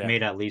 So I've Yeah.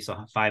 made at least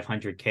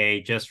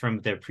 500K just from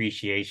the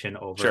appreciation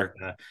over Sure.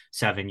 the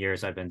 7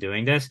 years I've been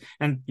doing this.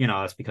 And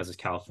that's because it's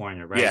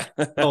California, right?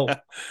 Yeah. So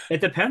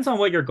it depends on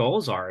what your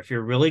goals are. If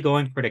you're really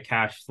going for the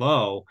cash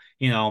flow,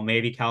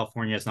 maybe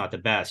California is not the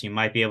best. You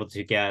might be able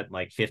to get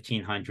like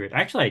 1,500.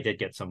 Actually, I did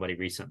get somebody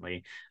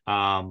recently,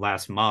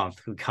 last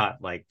month, who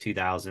got like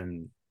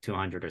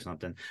 2,200 or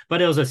something,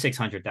 but it was a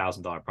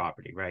 $600,000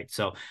 property, right?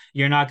 So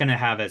you're not going to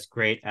have as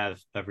great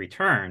of a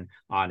return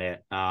on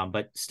it.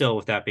 But still,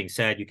 with that being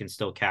said, you can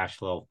still cash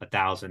flow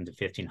 1,000 to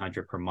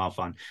 1,500 per month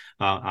on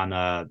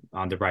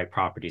the right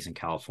properties in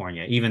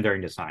California, even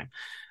during this time.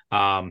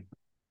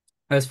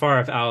 As far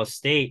as out of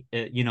state,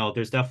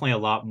 there's definitely a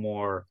lot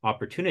more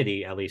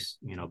opportunity, at least,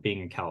 being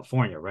in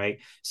California, right?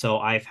 So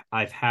I've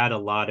had a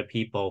lot of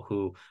people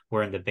who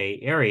were in the Bay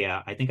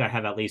Area. I think I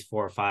have at least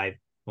 4 or 5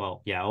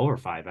 well, yeah, over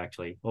five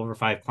actually, over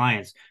five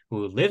clients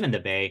who live in the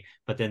Bay,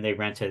 but then they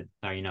rented,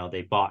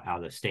 they bought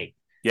out of state.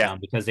 Yeah.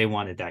 Because they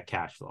wanted that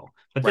cash flow.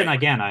 But then Right.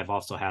 again, I've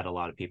also had a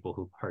lot of people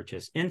who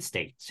purchase in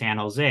state, San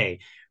Jose,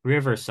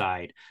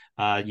 Riverside,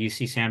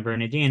 UC San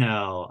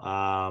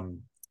Bernardino,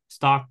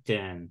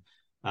 Stockton,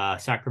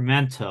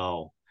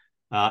 Sacramento,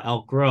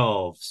 Elk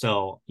Grove.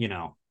 So,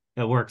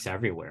 it works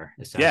everywhere,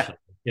 Yeah. essentially.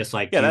 Just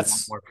like, Yeah. do you want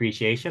That's more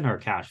appreciation or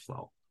cash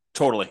flow?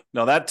 totally.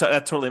 No, that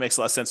totally makes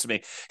a lot of sense to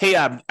me. Hey,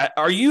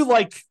 are you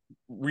like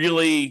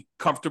really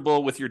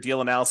comfortable with your deal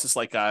analysis?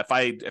 Like,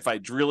 if I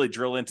really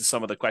drill into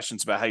some of the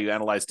questions about how you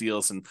analyze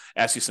deals and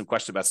ask you some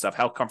questions about stuff,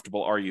 how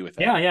comfortable are you with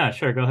that? Yeah,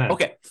 sure. Go ahead.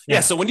 Okay. Yeah. Yeah.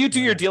 So when you do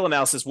your deal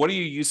analysis, what are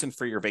you using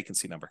for your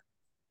vacancy number?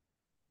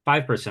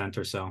 5%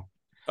 or so.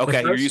 The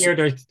Okay. You're first using,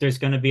 year, there's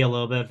going to be a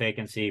little bit of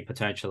vacancy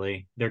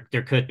potentially. There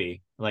could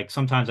be. Like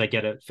sometimes I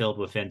get it filled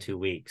within 2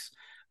 weeks,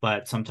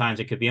 but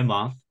sometimes it could be a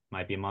month,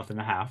 might be a month and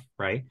a half,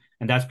 right?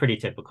 And that's pretty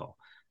typical.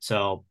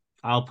 So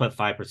I'll put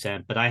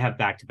 5%, but I have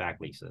back-to-back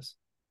leases.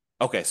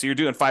 okay. So you're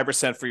doing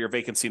 5% for your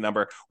vacancy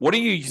number. What are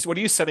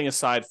you setting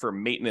aside for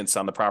maintenance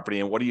on the property,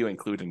 and what do you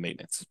include in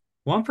maintenance?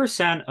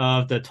 1%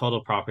 of the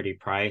total property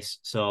price.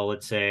 So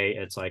let's say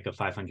it's like a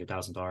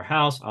 $500,000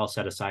 house. I'll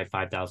set aside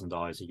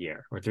 $5,000 a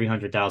year, or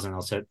 300,000.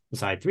 I'll set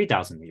aside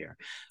 3,000 a year.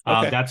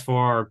 Okay. That's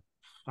for,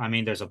 I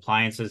mean, there's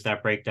appliances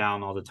that break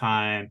down all the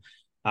time.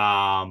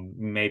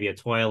 Maybe a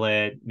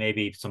toilet,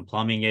 maybe some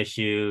plumbing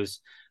issues.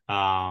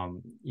 Every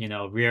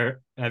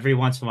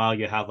once in a while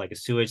you have like a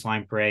sewage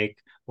line break,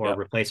 or Yep.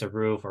 replace a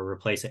roof, or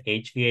replace a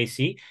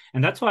HVAC.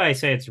 And that's why I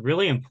say it's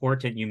really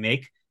important you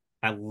make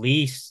at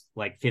least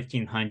like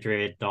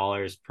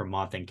 $1,500 per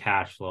month in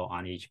cash flow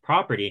on each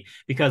property.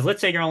 Because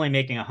let's say you're only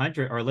making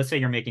 100, or let's say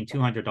you're making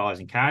 $200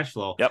 in cash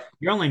flow, Yep.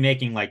 you're only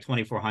making like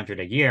 2,400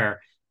 a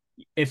year.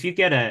 If you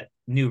get a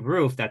new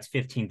roof, that's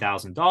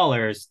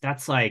 $15,000.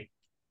 That's like,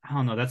 I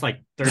don't know, that's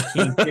like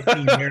 13,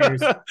 15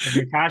 years of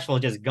your cash flow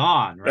just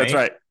gone, That's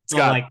right? right. So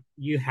Scott. like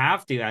you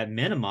have to at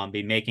minimum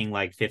be making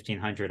like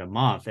 1,500 a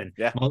month, and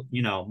Yeah.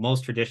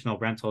 most traditional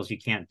rentals you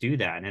can't do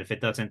that. And if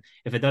it doesn't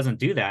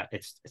do that,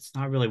 it's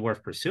not really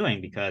worth pursuing,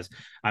 because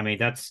I mean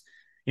that's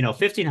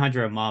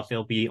 1,500 a month,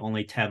 it'll be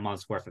only 10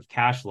 months worth of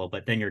cash flow,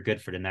 but then you're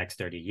good for the next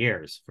 30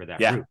 years for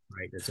that Yeah. roof,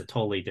 right? It's a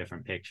totally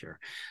different picture.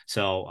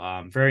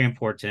 So very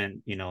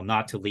important,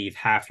 not to leave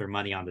half your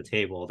money on the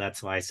table.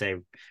 That's why I say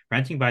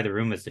renting by the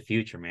room is the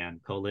future, man.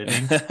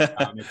 Co-living,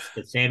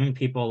 it's saving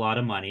people a lot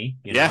of money,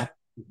 Yeah.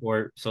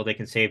 or so they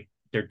can save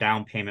their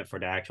down payment for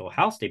the actual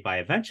house they buy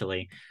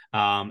eventually.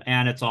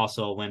 And it's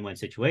also a win-win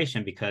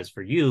situation, because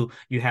for you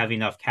have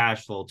enough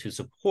cash flow to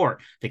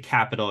support the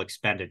capital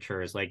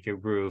expenditures like your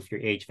roof,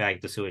 your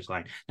HVAC, the sewage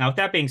line. Now, with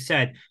that being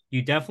said,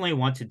 you definitely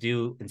want to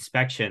do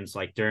inspections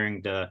like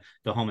during the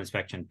home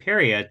inspection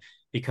period,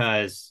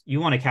 because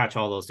you want to catch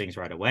all those things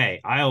right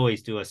away. I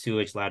always do a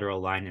sewage lateral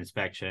line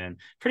inspection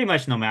pretty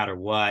much no matter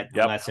what,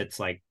 Yep. unless it's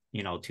like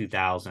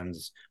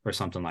 2000s or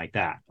something like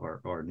that,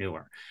 or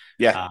newer.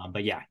 Yeah.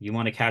 But yeah, you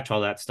want to catch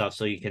all that stuff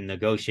so you can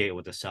negotiate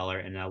with the seller,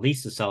 and at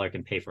least the seller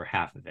can pay for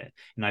half of it.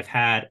 And I've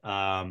had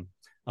a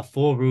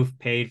full roof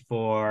paid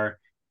for.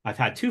 I've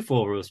had two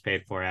full roofs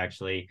paid for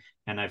actually,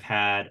 and I've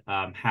had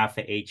half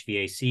the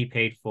HVAC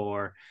paid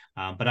for.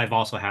 But I've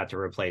also had to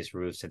replace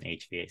roofs and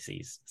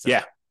HVACs. So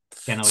Yeah.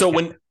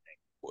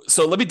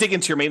 So let me dig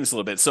into your maintenance a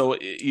little bit. So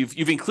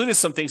you've included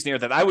some things in here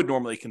that I would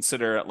normally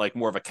consider like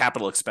more of a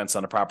capital expense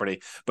on a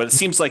property, but it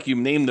seems like you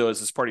named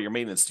those as part of your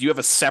maintenance. Do you have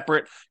a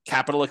separate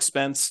capital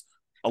expense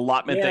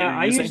allotment that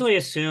you're using? I usually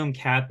assume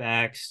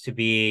CapEx to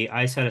be,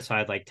 I set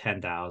aside like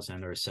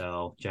 10,000 or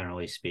so,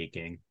 generally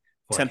speaking.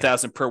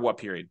 10,000 per what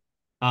period?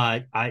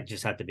 I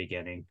just at the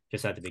beginning.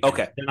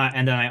 Okay.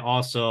 Then I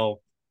also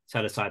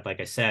set aside, like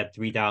I said,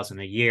 3,000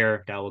 a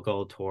year that will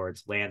go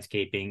towards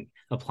landscaping,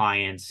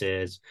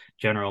 appliances,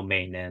 general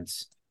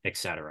maintenance,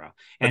 etc.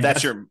 But And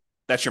that's your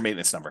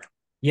maintenance number.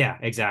 Yeah,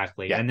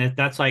 exactly. Yeah. And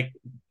that's like,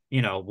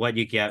 what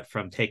you get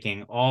from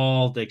taking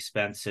all the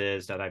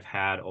expenses that I've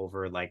had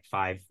over like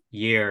 5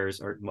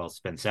 years, or well, it's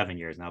been 7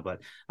 years now,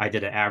 but I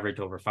did an average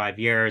over 5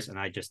 years, and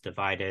I just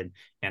divided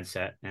and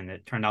set, and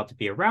it turned out to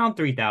be around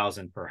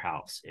 3,000 per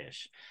house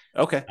ish.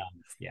 Okay.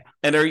 Yeah.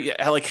 And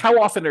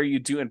how often are you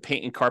doing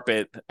paint and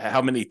carpet?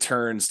 How many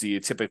turns do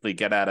you typically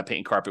get out of paint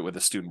and carpet with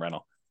a student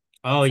rental?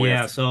 Oh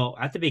yeah. So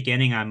at the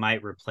beginning, I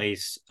might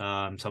replace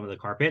some of the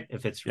carpet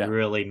if it's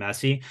really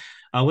messy.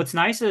 What's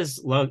nice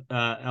is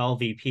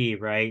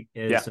LVP, right?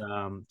 Is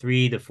 $3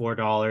 to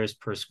 $4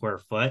 per square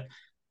foot.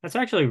 That's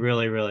actually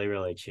really, really,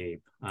 really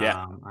cheap.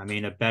 Yeah. I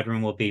mean, a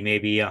bedroom will be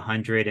maybe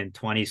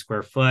 120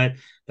 square foot.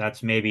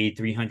 That's maybe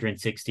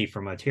 360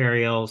 for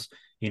materials.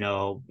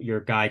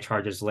 Your guy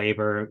charges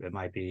labor. It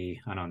might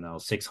be, I don't know,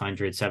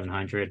 600,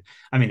 700.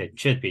 I mean, it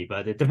should be,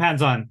 but it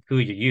depends on who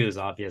you use,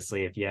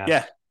 obviously. If you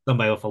have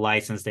somebody with a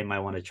license, they might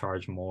want to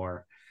charge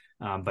more.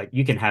 But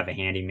you can have a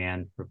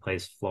handyman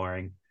replace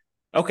flooring.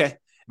 Okay.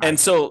 And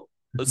so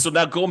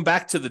now going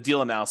back to the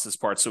deal analysis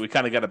part, so we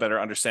kind of got a better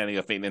understanding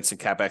of maintenance and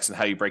CapEx and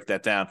how you break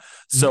that down.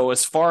 So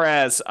as far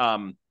as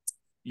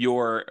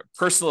your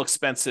personal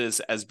expenses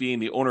as being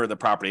the owner of the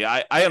property.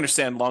 I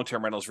understand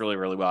long-term rentals really,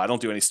 really well. I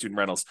don't do any student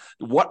rentals.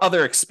 What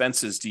other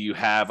expenses do you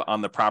have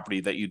on the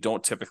property that you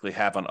don't typically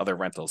have on other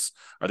rentals?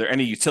 Are there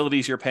any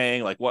utilities you're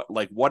paying?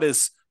 What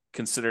is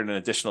considered an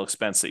additional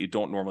expense that you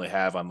don't normally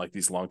have on like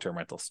these long-term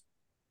rentals?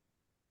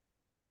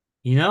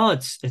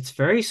 It's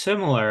very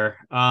similar.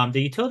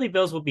 The utility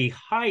bills will be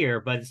higher,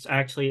 but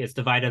it's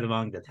divided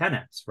among the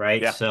tenants,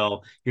 right? Yeah.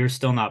 So you're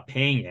still not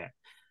paying it.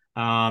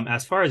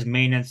 As far as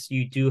maintenance,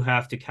 you do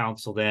have to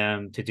counsel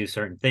them to do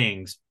certain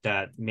things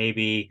that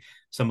maybe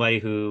somebody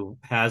who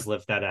has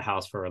lived at a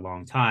house for a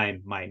long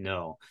time might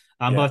know.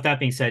 But with that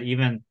being said,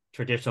 even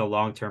traditional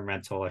long-term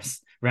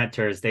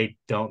renters, they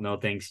don't know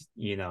things,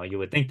 you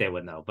would think they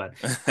would know. But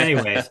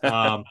anyways,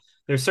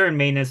 there's certain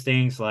maintenance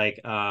things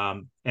like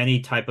any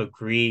type of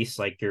grease,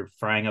 like you're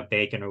frying up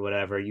bacon or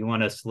whatever, you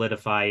want to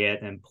solidify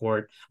it and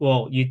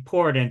you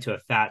pour it into a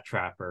fat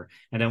trapper,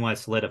 and then when it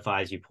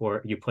solidifies, you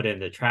put it in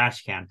the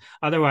trash can.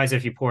 Otherwise,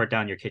 if you pour it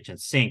down your kitchen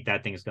sink,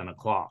 that thing's going to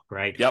clog,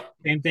 right? Yep.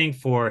 Same thing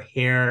for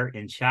hair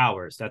in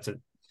showers.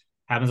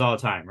 Happens all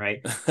the time,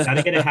 right? Got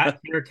to get a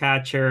hair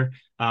catcher.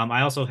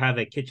 I also have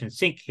a kitchen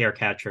sink hair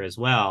catcher as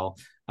well,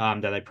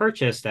 that I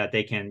purchased that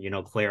they can,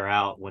 clear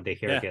out when the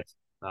hair gets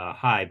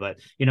high. But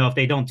if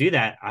they don't do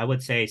that, I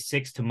would say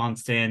 6 to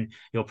months in,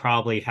 you'll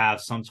probably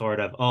have some sort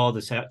of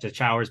the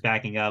shower's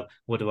backing up.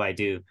 What do I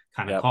do?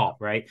 Kind of call,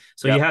 right?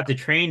 So you have to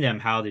train them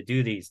how to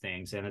do these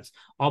things, and it's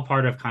all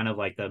part of kind of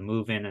like the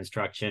move-in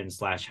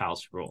instructions /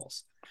 house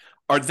rules.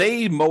 Are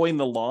they mowing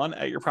the lawn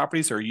at your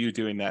properties, or are you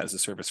doing that as a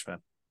service for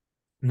them?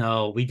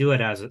 No, I do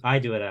it as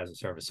a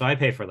service. So I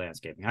pay for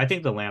landscaping. I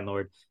think the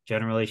landlord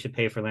generally should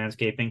pay for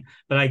landscaping,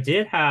 but I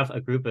did have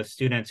a group of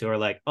students who are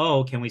like,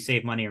 "Oh, can we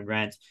save money in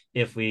rent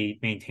if we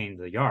maintain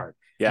the yard?"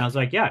 Yeah. And I was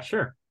like, "Yeah,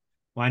 sure.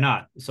 Why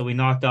not?" So we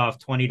knocked off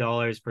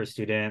 $20 per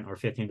student or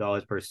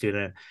 $15 per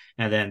student,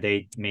 and then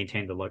they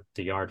maintained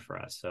the yard for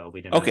us. So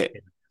we didn't. Okay.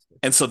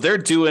 And so they're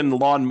doing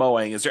lawn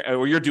mowing.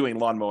 Or you're doing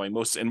lawn mowing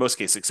in most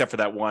cases, except for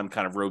that one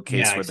kind of road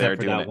case where they're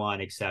doing that one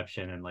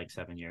exception in like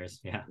 7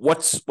 years. Yeah.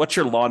 What's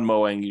your lawn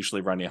mowing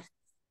usually run you?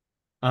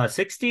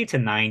 60 to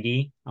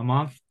 90 a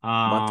month.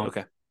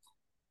 Okay.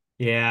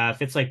 Yeah,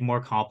 if it's like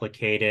more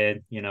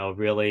complicated,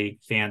 really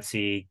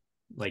fancy,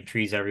 like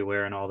trees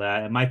everywhere and all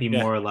that, it might be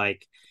more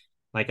like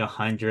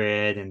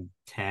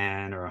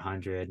 110 or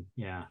 100.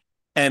 Yeah.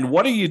 And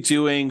what are you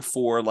doing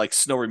for like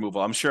snow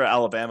removal? I'm sure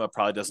Alabama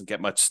probably doesn't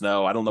get much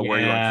snow. I don't know where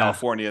you are in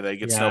California they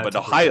get snow, but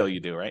Ohio you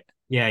do, right?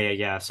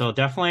 Yeah. So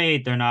definitely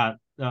they're not.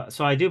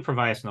 So I do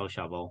provide a snow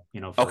shovel,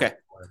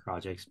 for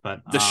projects, but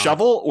the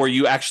shovel, or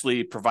you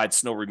actually provide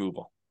snow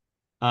removal?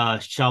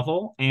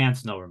 Shovel and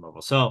snow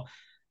removal. So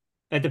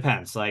it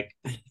depends. Like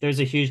there's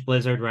a huge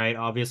blizzard, right?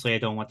 Obviously, I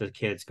don't want the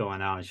kids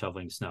going out and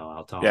shoveling snow.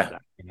 I'll tell them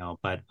that,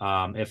 But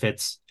if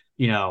it's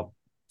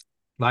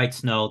light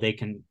snow, they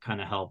can kind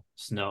of help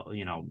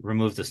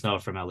remove the snow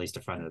from at least the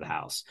front of the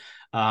house.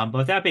 But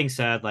with that being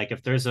said, like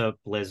if there's a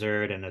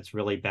blizzard and it's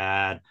really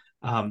bad,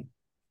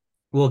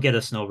 we'll get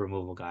a snow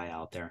removal guy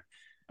out there.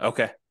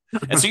 Okay.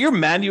 And so you're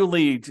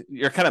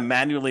kind of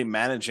manually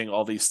managing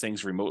all these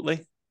things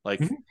remotely? Like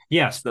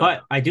yes,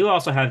 but I do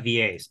also have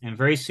VAs, and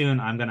very soon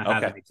I'm going to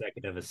have an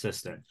executive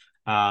assistant.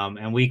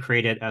 And we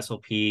created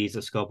SOPs,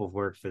 a scope of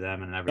work for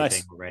them and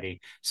everything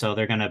already. So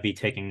they're going to be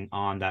taking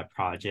on that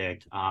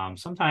project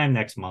sometime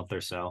next month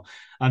or so.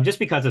 Just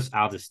because it's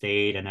out of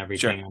state and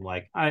everything, sure. I'm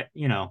like,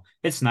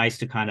 it's nice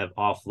to kind of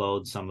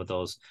offload some of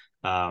those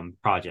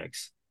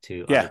projects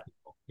to other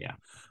people. Yeah.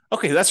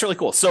 Okay, that's really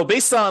cool. So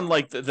based on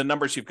like the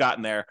numbers you've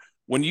gotten there,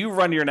 when you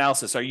run your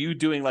analysis, are you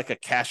doing like a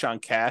cash on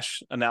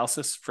cash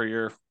analysis for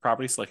your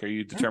properties? Like, are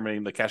you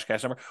determining the cash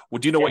number?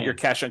 Would you know what your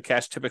cash on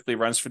cash typically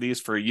runs for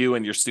these for you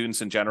and your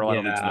students in general? I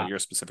don't need to know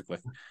yours specifically.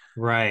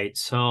 Right.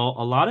 So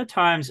a lot of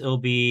times it'll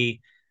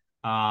be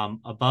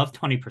above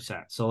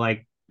 20%. So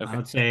like, I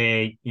would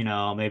say,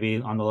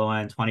 maybe on the low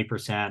end,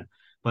 20%,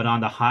 but on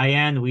the high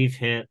end, we've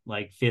hit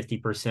like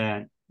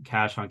 50%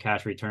 cash on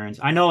cash returns.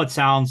 I know it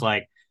sounds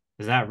like,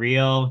 is that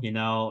real?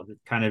 It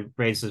kind of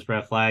raises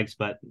red flags,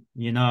 but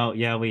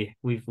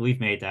we've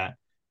made that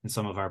in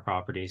some of our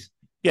properties.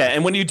 Yeah,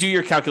 and when you do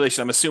your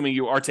calculation, I'm assuming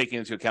you are taking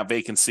into account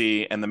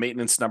vacancy and the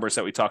maintenance numbers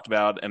that we talked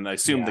about, and I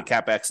assume the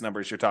CapEx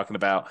numbers you're talking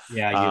about.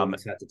 Yeah, you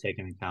always have to take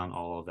into account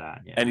all of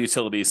that. Yeah. And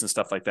utilities and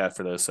stuff like that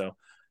for those. So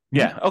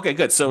yeah. Okay,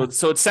 good. So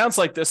it sounds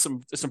like there's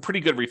some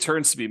pretty good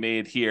returns to be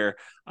made here.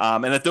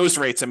 And at those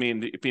rates, I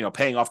mean,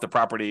 paying off the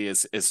property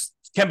is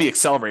can be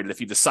accelerated if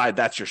you decide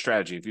that's your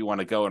strategy. If you want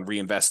to go and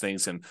reinvest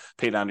things and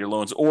pay down your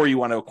loans, or you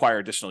want to acquire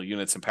additional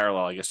units in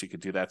parallel, I guess you could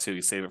do that too.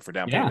 You save it for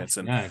down payments.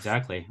 And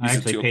exactly. I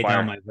actually paid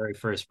down my very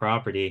first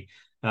property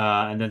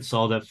and then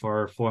sold it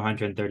for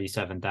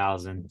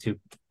 $437,000 to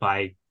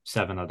buy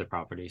 7 other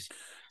properties.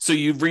 So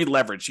you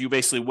re-leveraged. You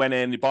basically went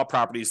in, you bought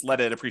properties,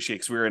 let it appreciate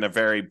because we were in a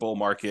very bull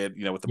market,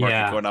 with the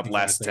market going up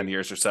last 10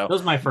 years or so. That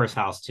was my first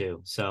house too.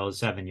 So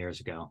 7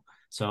 years ago.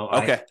 So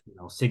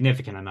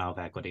significant amount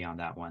of equity on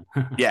that one.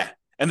 Yeah.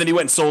 And then you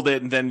went and sold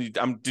it, and then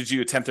did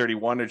you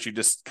 1031, or did you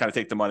just kind of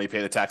take the money,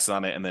 pay the taxes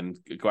on it, and then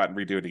go out and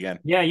redo it again?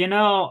 Yeah,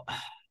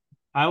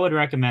 I would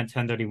recommend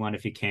 1031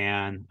 if you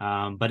can,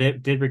 but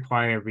it did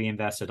require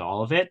reinvested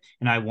all of it,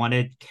 and I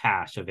wanted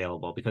cash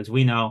available because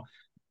we know,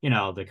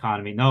 the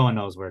economy. No one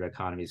knows where the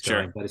economy is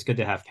going, Sure. but it's good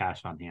to have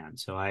cash on hand.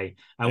 So I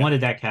Yeah.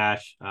 wanted that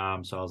cash,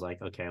 so I was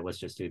like, okay, let's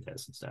just do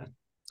this instead.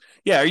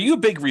 Yeah. Are you a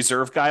big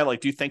reserve guy? Like,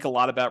 do you think a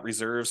lot about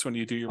reserves when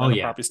you do your Oh rental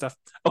yeah, property stuff?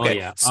 oh Okay.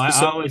 yeah. I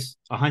always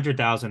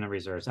 100,000 in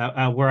reserves.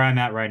 Where I'm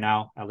at right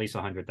now, at least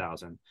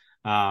 100,000.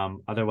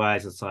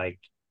 Otherwise, it's like,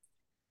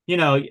 you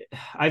know,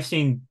 I've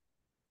seen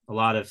a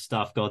lot of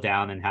stuff go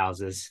down in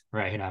houses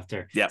right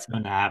after Yeah.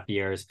 7.5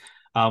 years.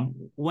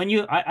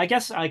 When I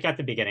guess like at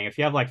the beginning, if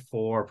you have like up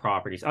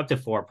to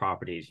four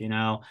properties,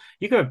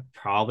 you could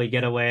probably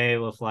get away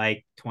with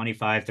like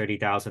 25,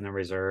 30,000 in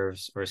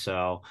reserves or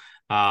so.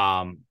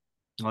 Um,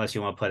 Unless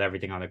you want to put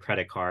everything on a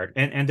credit card.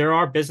 And there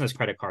are business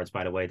credit cards,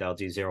 by the way, that'll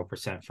do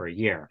 0% for a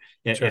year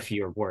Sure. if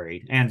you're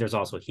worried. And there's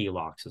also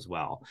HELOCs as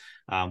well,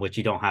 which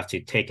you don't have to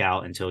take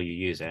out until you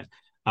use it.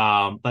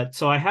 But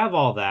so I have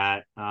all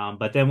that.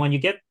 But then when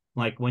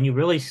you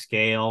really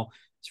scale,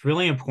 it's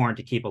really important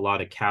to keep a lot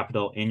of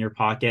capital in your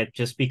pocket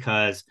just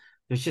because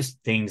there's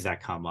just things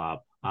that come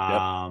up.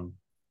 Yep.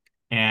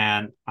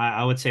 And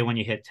I would say when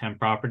you hit 10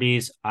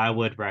 properties, I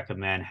would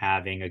recommend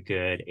having a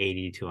good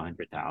 80 to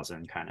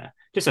 100,000 kind of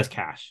just as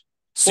cash.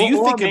 So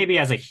Or maybe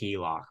as a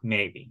HELOC,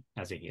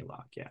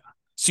 yeah.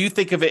 So you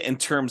think of it in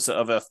terms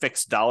of a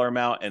fixed dollar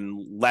amount and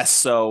less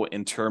so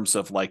in terms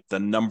of like the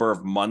number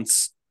of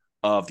months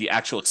of the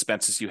actual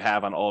expenses you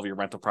have on all of your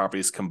rental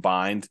properties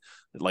combined,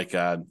 like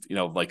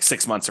like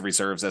 6 months of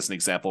reserves as an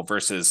example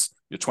versus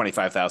your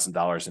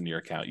 $25,000 in your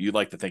account. You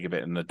like to think of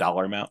it in the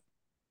dollar amount?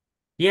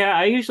 Yeah,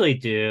 I usually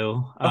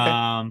do.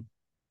 Okay.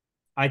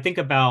 I think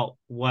about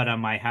what I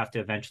might have to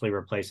eventually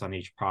replace on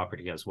each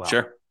property as well.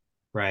 Sure.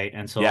 Right.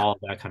 And so Yeah. all of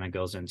that kind of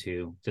goes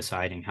into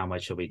deciding how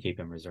much should we keep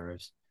in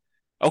reserves.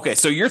 Okay.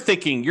 So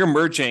you're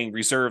merging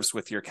reserves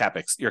with your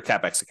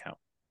CapEx account.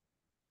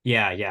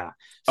 Yeah, yeah.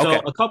 So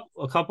Okay.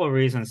 a couple of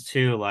reasons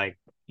too, like,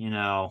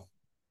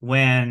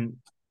 when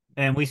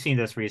and we've seen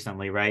this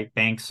recently, right?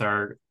 Banks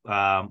are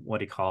what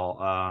do you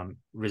call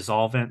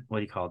resolvent? What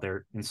do you call it?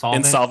 They're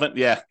insolvent. Insolvent.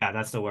 Yeah. Yeah,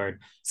 that's the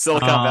word.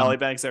 Silicon Valley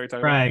banks that we're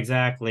talking about. Right,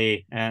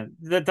 exactly. And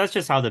that's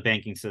just how the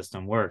banking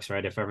system works,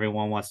 right? If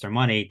everyone wants their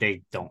money,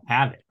 they don't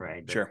have it,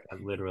 right? Sure.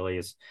 That literally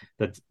is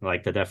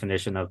the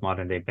definition of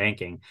modern day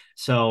banking.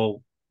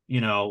 So,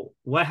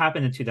 what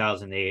happened in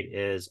 2008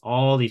 is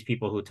all these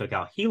people who took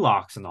out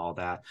HELOCs and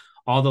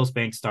all those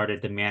banks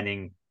started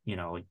demanding,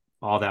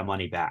 all that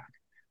money back,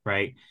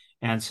 right?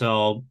 And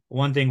so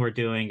one thing we're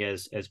doing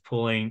is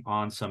pulling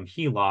on some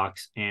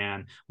HELOCs,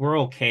 and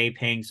we're okay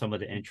paying some of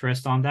the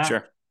interest on that,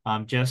 Sure.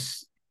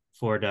 just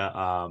for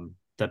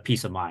the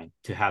peace of mind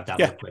to have that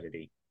Yeah.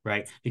 liquidity,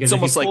 right? Because It's if you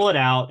almost like pull it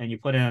out and you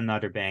put it in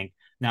another bank,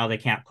 now they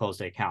can't close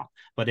the account.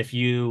 But if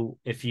you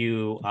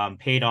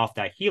paid off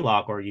that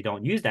HELOC or you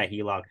don't use that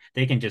HELOC,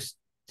 they can just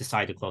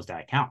decide to close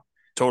that account.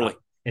 totally.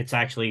 It's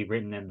actually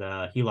written in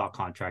the HELOC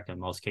contract in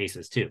most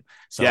cases too.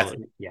 So Yeah.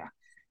 yeah.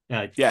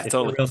 Yeah, If you're a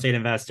totally. real estate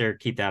investor,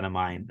 keep that in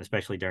mind,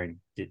 especially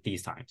during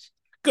these times.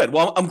 Good.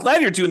 Well, I'm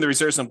glad you're doing the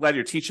reserves. I'm glad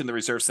you're teaching the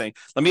reserves thing.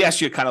 Let me ask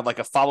you kind of like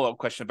a follow-up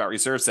question about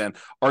reserves then.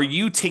 Are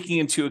you taking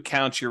into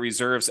account your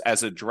reserves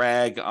as a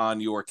drag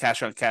on your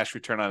cash on cash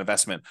return on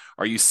investment?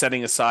 Are you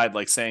setting aside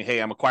like saying, hey,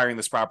 I'm acquiring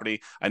this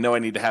property. I know I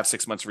need to have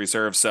 6 months of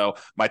reserve. So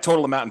my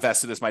total amount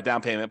invested is my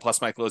down payment plus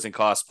my closing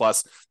costs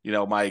plus,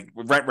 my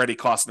rent ready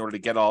costs in order to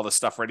get all the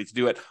stuff ready to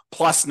do it.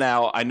 Plus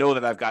now I know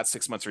that I've got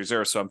 6 months of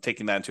reserve. So I'm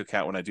taking that into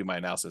account when I do my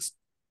analysis.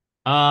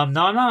 No, I'm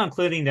not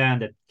including that in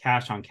the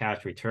cash on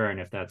cash return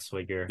if that's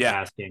what you're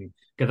Yeah. asking,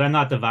 because I'm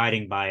not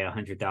dividing by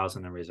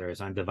 100,000 in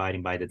reserves. I'm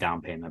dividing by the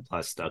down payment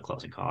plus the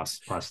closing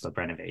costs plus the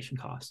renovation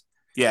costs.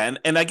 Yeah,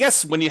 and I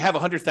guess when you have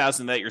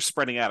 100,000 that you're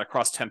spreading out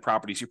across 10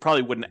 properties, you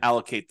probably wouldn't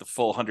allocate the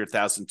full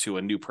 100,000 to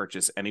a new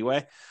purchase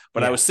anyway.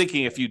 But I was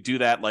thinking if you do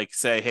that, like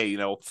say, hey,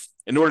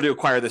 in order to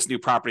acquire this new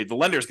property, the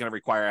lender is going to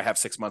require I have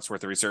 6 months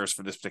worth of reserves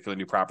for this particular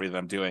new property that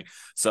I'm doing.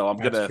 So I'm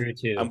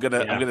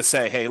gonna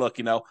say, hey, look,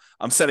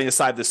 I'm setting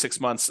aside this 6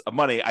 months of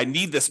money. I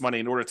need this money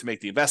in order to make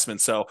the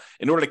investment. So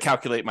in order to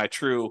calculate my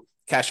true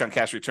cash on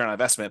cash return on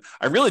investment,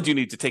 I really do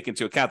need to take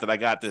into account that I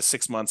got this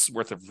 6 months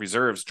worth of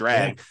reserves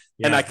drag,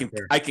 and I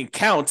can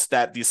count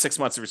that these 6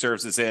 months of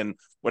reserves is in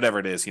whatever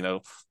it is,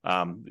 your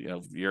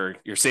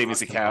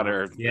savings account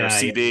or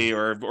CD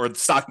or the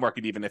stock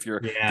market, even if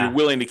you're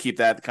willing to keep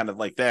that kind of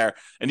like there,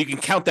 and you can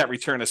count that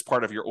return as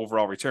part of your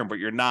overall return, but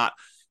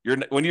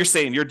when you're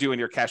saying you're doing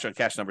your cash on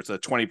cash number to the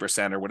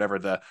 20% or whatever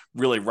the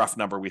really rough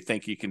number we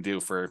think you can do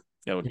for,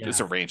 it's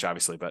a range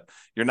obviously, but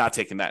you're not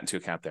taking that into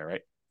account there,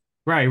 right?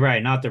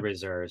 Right. Not the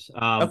reserves.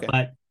 Okay.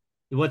 But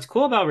What's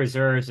cool about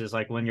reserves is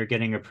like when you're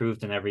getting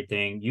approved and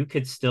everything, you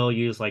could still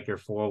use like your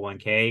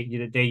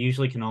 401k. They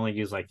usually can only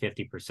use like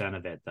 50%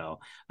 of it though.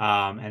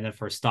 And then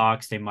for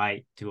stocks, they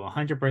might do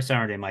 100%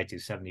 or they might do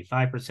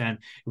 75%. It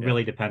Yeah.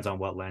 really depends on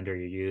what lender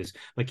you use.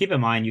 But keep in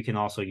mind, you can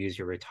also use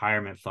your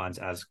retirement funds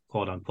as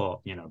quote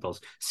unquote,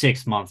 those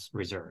 6 months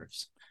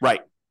reserves.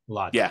 Right. A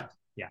lot of Yeah. times.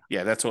 Yeah.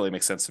 Yeah. That totally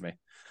makes sense to me. All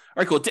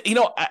right, cool.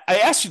 I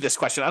asked you this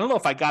question. I don't know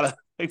if I got a.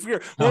 If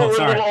you're Oh, a little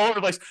sorry. all over the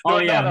place. Oh, No,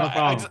 no, yeah, no. no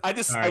problem. I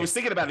Sorry. was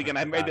thinking about it again.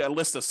 I I made forgot. a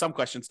list of some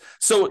questions.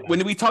 So Yeah.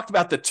 when we talked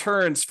about the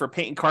turns for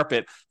paint and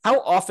carpet,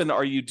 how often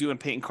are you doing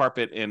paint and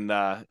carpet in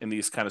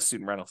these kind of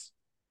student rentals?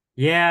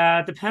 Yeah,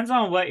 it depends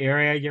on what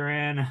area you're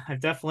in. I've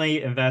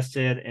definitely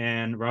invested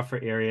in rougher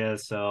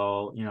areas.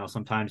 So,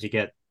 sometimes you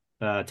get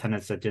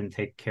tenants that didn't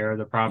take care of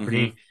the Mm-hmm.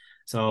 property.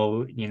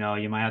 So, you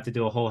might have to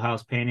do a whole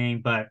house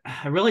painting, but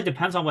it really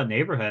depends on what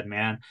neighborhood,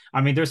 man.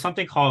 I mean, there's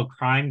something called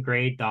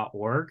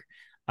crimegrade.org.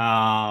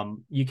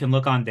 You can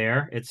look on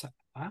there.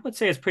 I would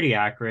say it's pretty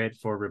accurate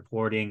for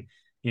reporting,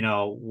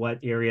 what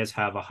areas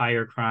have a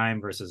higher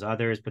crime versus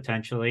others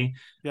potentially.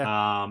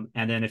 Yeah.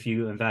 And then if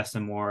you invest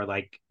in more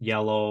like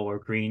yellow or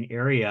green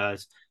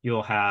areas,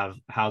 you'll have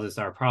houses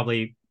that are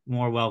probably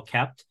more well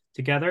kept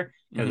together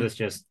because Mm-hmm. it's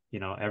just,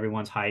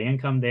 everyone's high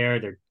income there.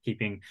 They're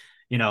keeping,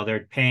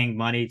 they're paying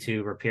money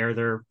to repair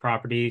their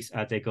properties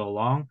as they go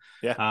along.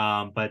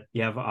 Yeah. But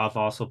I've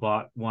also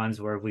bought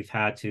ones where we've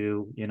had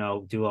to,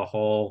 do a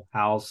whole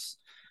house,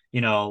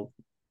 you know,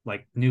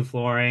 like new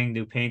flooring,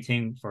 new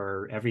painting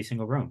for every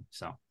single room.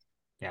 So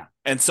yeah.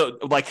 And so,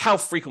 like, how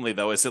frequently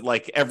though? Is it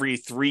like every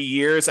 3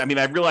 years? I mean,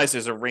 I realize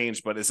there's a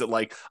range, but is it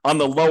like on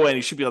the low end,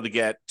 you should be able to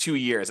get 2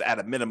 years at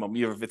a minimum,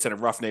 even if it's in a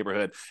rough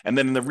neighborhood, and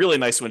then in the really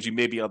nice ones, you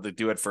may be able to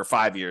do it for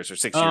 5 years or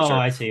 6 years, Oh, or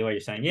I see what you're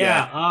saying.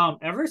 yeah. Yeah.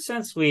 Ever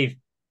since we've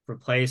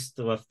replaced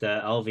with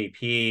the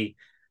LVP,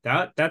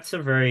 that's a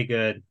very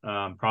good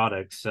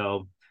product.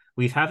 So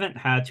we haven't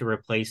had to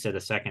replace it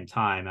a second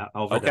time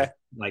over Okay. the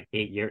like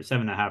 8 years,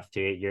 7.5 to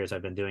 8 years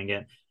I've been doing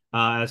it.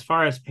 As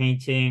far as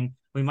painting,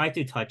 we might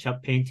do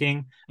touch-up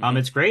painting. Mm-hmm.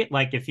 It's great,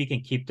 like if you can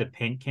keep the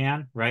paint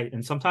can, right?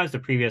 And sometimes the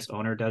previous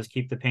owner does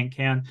keep the paint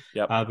can,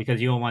 Yep. because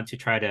you don't want to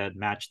try to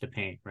match the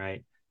paint,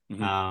 right?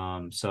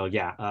 Mm-hmm. So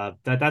yeah,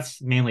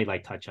 that's mainly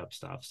like touch-up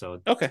stuff.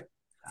 So Okay.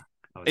 yeah,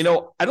 I would say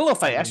I don't know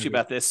if I maybe asked you every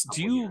about this.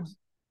 couple of years.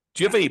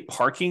 Do you have Yeah. any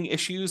parking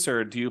issues,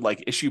 or do you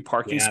like issue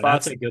parking Yeah,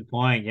 that's spots? a good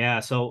point. Yeah.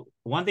 So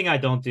one thing I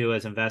don't do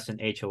is invest in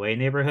HOA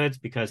neighborhoods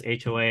because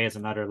HOA is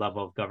another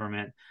level of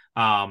government.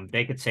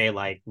 They could say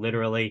like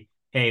literally,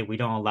 hey, we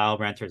don't allow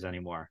renters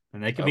anymore.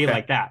 And they could be Okay.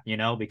 like that,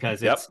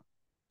 because Yep.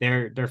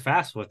 they're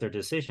fast with their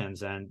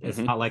decisions, and it's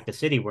Mm-hmm. not like the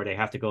city where they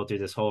have to go through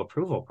this whole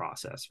approval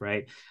process,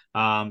 right?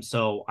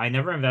 So I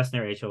never invest in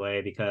their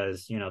HOA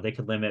because they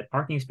could limit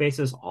parking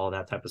spaces, all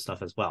that type of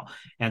stuff as well.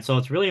 And so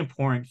it's really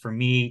important for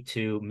me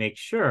to make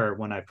sure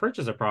when I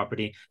purchase a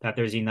property that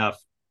there's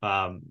enough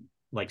um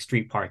like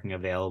street parking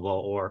available,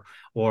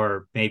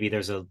 or maybe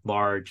there's a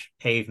large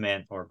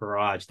pavement or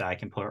garage that I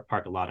can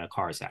park a lot of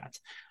cars at.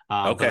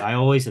 But Okay. I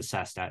always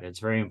assess that. It's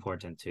very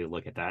important to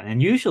look at that.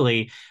 And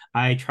usually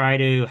I try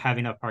to have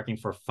enough parking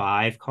for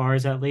 5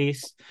 cars at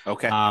least.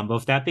 Okay. But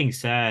with that being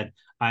said,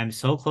 I'm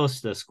so close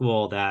to the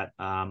school that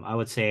I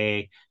would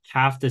say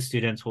half the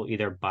students will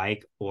either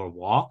bike or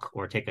walk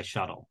or take a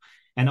shuttle.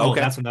 And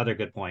Okay. that's another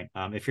good point.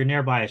 If you're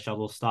nearby a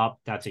shuttle stop,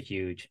 that's a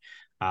huge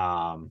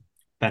um,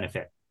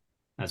 benefit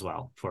as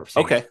well for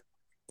safety. Okay.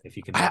 If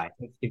you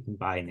can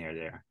buy near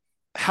there.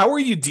 How are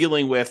you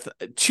dealing with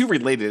two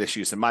related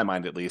issues in my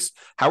mind, at least?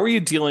 How are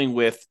you dealing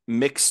with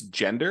mixed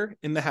gender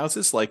in the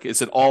houses? Like,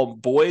 is it all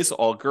boys,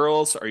 all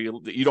girls? Are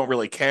you don't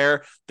really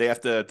care?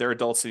 They're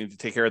adults, they need to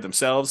take care of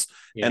themselves.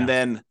 And Yeah.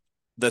 then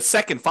the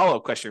second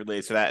follow-up question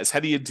related to that is, how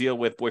do you deal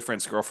with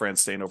boyfriends,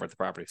 girlfriends staying over at the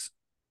properties?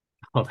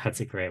 Oh, that's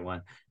a great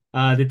one.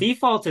 The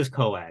default is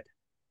co-ed.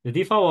 The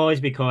default will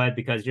always be co-ed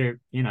because it's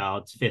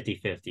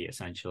 50-50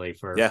 essentially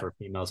for Yeah.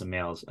 females and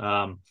males.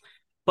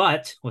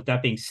 But with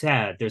that being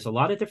said, there's a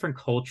lot of different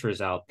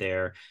cultures out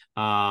there.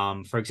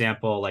 For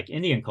example, like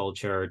Indian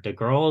culture, the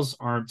girls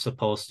aren't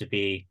supposed to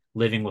be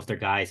living with their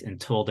guys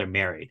until they're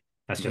married.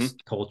 That's Mm-hmm.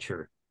 just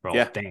cultural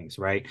Yeah. things,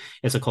 right?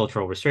 It's a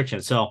cultural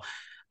restriction. So,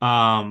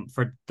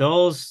 for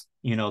those,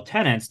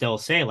 tenants, they'll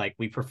say like,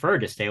 we prefer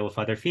to stay with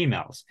other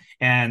females.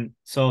 And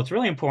so it's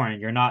really important.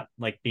 You're not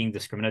like being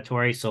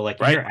discriminatory. So like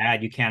in Right. your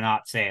ad, you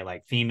cannot say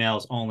like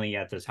females only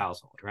at this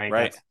household, right?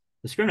 Right. That's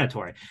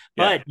discriminatory.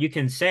 Yeah. But you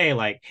can say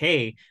like,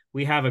 hey,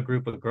 we have a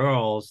group of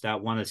girls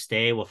that want to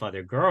stay with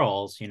other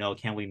girls,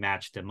 can we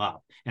match them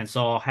up? And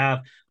so I'll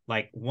have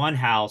like one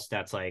house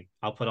that's like,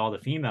 I'll put all the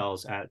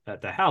females at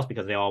the house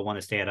because they all want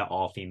to stay at an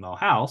all female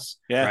house,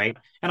 Yeah. right?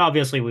 And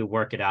obviously we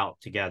work it out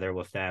together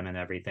with them and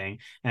everything.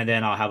 And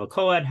then I'll have a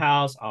co-ed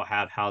house. I'll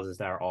have houses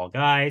that are all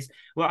guys.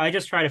 Well, I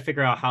just try to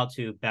figure out how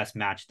to best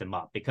match them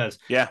up because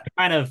Yeah.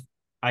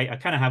 I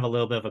kind of have a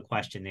little bit of a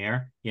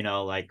questionnaire,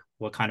 like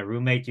what kind of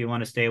roommate do you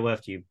want to stay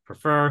with? Do you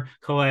prefer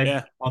co-ed,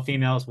 Yeah. all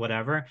females,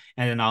 whatever?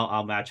 And then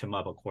I'll match them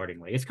up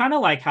accordingly. It's kind of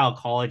like how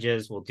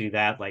colleges will do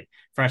that, like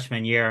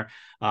freshman year.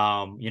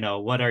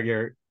 What are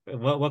your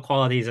what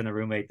qualities in a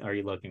roommate are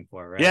you looking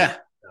for, right? Yeah.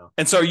 So,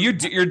 And so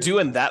you're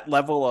doing that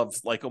level of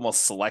like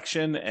almost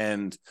selection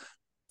and yeah,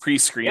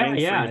 pre-screening for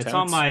yeah. your It's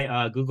on tenants?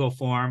 my Google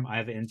form. I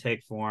have an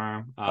intake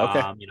form.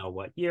 Okay.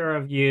 What year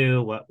of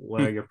you, what Hmm.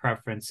 are your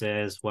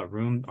preferences, what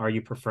room are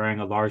you preferring,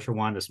 a larger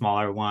one, the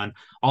smaller one,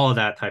 all of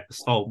that type of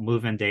stuff. Oh,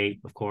 move-in date,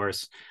 of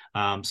course.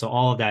 So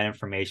all of that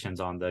information's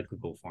on the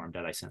Google form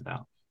that I sent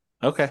out.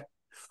 Okay.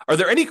 Are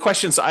there any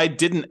questions I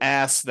didn't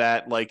ask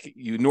that like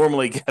you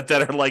normally get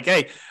that are like,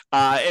 hey,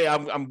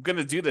 I'm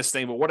gonna do this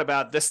thing, but what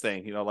about this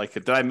thing? You know, like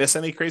did I miss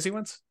any crazy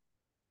ones?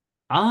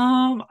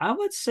 I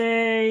would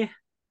say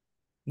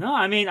no.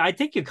 I mean, I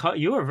think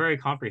you were very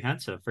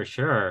comprehensive for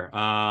sure.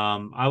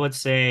 I would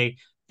say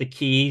the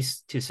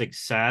keys to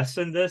success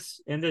in this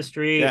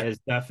industry Yeah. is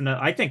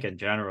definitely, I think in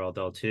general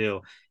though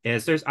too,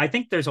 is I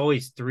think there's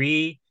always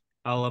three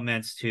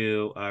elements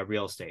to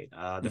real estate.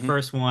 The Hmm.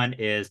 first one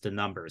is the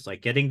numbers,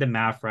 like getting the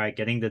math right,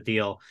 getting the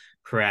deal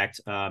correct,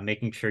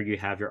 making sure you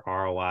have your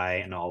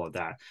ROI and all of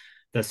that.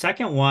 The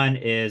second one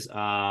is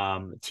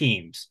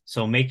teams.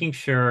 So making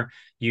sure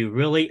you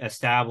really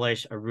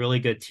establish a really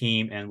good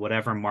team in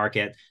whatever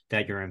market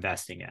that you're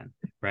investing in,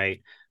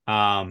 right?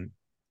 Um,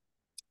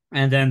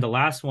 and then the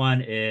last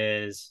one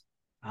is,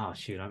 oh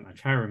shoot, I'm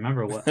trying to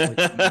remember which one it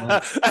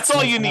was. That's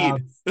all But you need.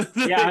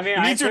 yeah, I mean,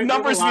 You need your there's a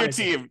numbers in lot your of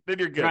things. team, then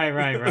you're good.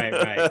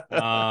 Right.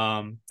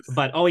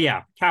 But oh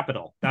yeah,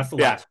 capital. That's the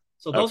Yeah. last.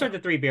 So those Okay. are the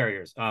three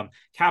barriers.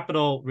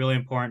 Capital really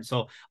important.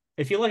 So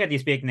if you look at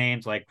these big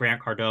names like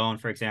Grant Cardone,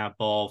 for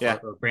example, Yeah.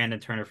 or Brandon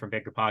Turner from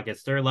Bigger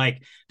Pockets, they're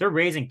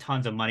raising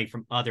tons of money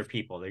from other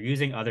people. They're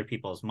using other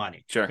people's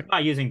money. Sure. They're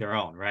not using their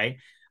own, right?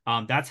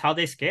 That's how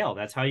they scale.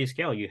 That's how you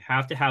scale. You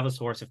have to have a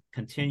source of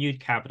continued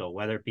capital,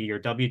 whether it be your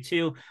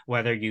W-2,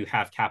 whether you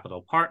have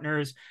capital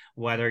partners,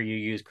 whether you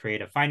use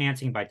creative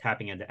financing by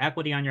tapping into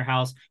equity on your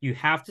house. You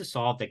have to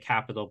solve the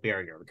capital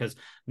barrier because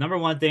number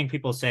one thing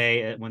people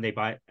say when they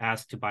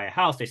ask to buy a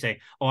house, they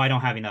say, "Oh, I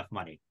don't have enough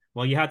money."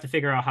 Well, you have to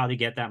figure out how to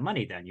get that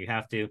money. Then you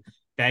have to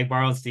beg,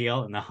 borrow,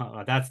 steal, and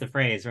that's the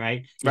phrase,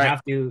 right? Right.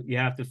 You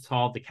have to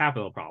solve the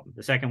capital problem.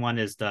 The second one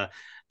is the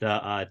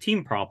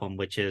team problem,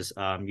 which is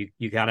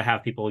you got to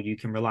have people you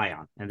can rely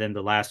on. And then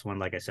the last one,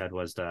 like I said,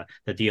 was the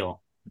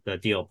deal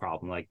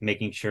problem, like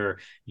making sure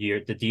the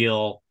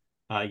deal.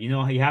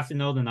 You have to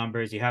know the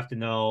numbers, you have to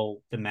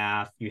know the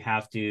math, you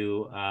have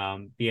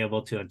to be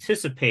able to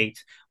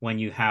anticipate when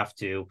you have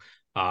to,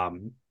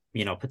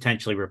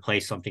 potentially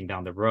replace something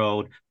down the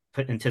road,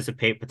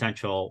 anticipate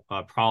potential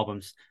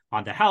problems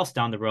on the house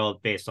down the road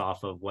based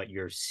off of what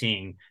you're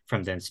seeing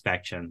from the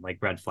inspection, like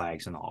red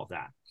flags and all of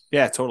that.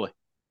 Yeah, totally.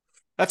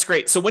 That's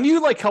great. So when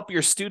you like help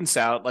your students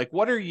out, like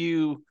what are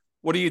you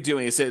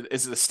doing? Is it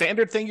a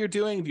standard thing you're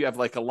doing? Do you have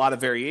like a lot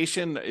of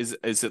variation? Is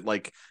it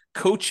like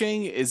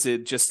coaching? Is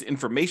it just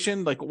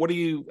information? Like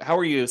how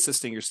are you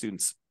assisting your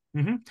students?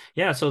 Mm-hmm.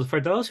 Yeah. So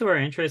for those who are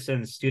interested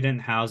in student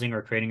housing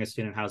or creating a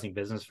student housing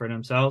business for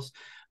themselves,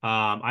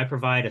 I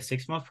provide a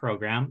 6-month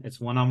program. It's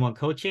one-on-one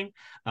coaching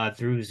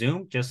through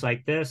Zoom, just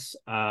like this.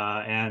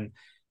 And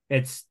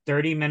it's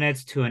 30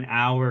 minutes to an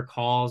hour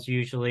calls,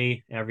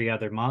 usually every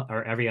other month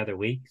or every other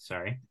week.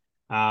 Sorry.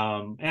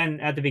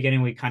 And at the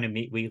beginning, we kind of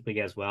meet weekly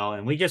as well.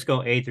 And we just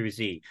go A through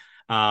Z.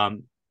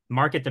 Um,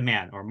 Market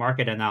demand or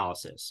market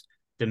analysis,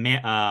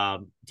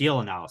 deal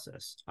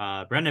analysis,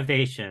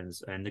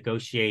 renovations and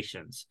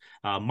negotiations,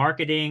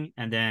 marketing,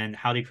 and then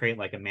how to create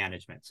like a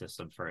management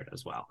system for it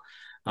as well.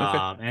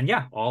 Okay. And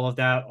yeah, all of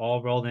that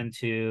all rolled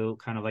into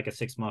kind of like a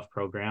 6-month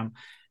program.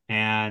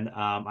 And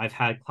I've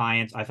had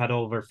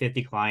over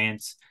 50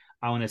 clients.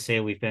 I want to say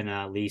we've been in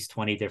at least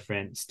 20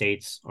 different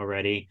states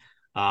already,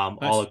 all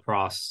Nice.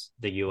 across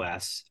the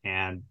US.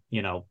 And,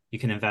 you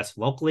can invest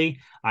locally.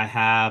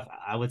 I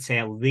would say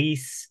at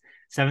least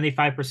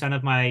 75%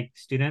 of my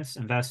students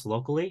invest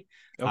locally.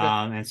 Okay.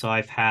 And so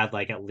I've had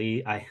like at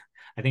least, I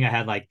think I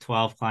had like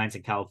 12 clients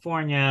in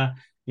California.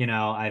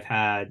 I've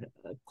had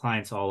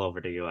clients all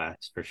over the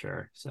US for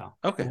sure. So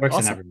it Okay. works in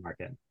Awesome. every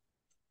market.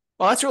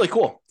 Well, that's really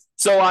cool.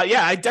 So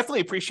yeah, I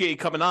definitely appreciate you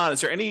coming on.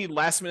 Is there any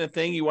last minute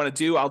thing you want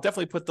to do? I'll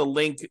definitely put the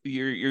link.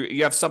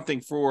 You have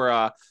something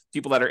for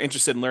people that are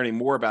interested in learning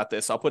more about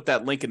this. I'll put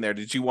that link in there.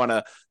 Did you want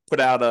to put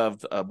out a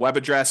web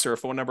address or a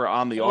phone number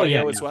on the Oh yeah,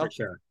 audio as yeah, for well?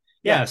 sure.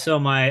 Yeah. Yeah, so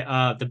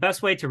my the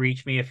best way to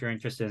reach me if you're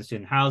interested in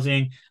student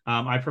housing,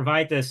 I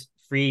provide this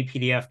free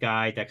PDF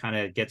guide that kind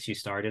of gets you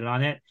started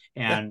on it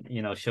Yeah.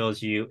 and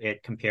shows you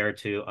it compared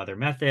to other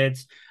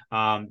methods.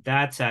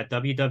 That's at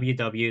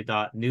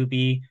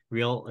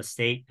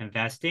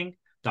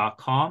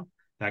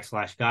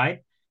www.newbierealestateinvesting.com/guide.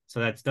 So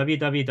that's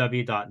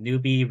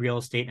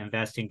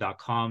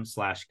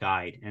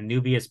www.newbierealestateinvesting.com/guide. And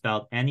newbie is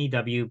spelled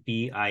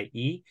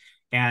NEWBIE.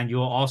 And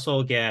you'll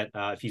also get,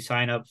 if you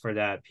sign up for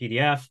that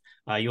PDF,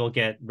 you'll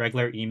get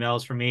regular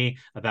emails from me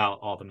about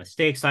all the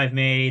mistakes I've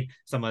made,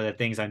 some of the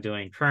things I'm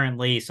doing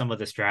currently, some of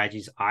the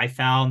strategies I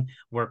found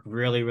work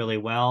really, really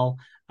well.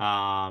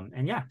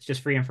 And yeah, it's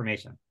just free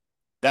information.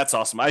 That's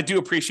awesome. I do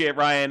appreciate it,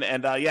 Ryan.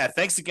 And yeah,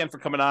 thanks again for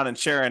coming on and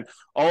sharing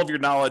all of your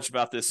knowledge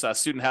about this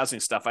student housing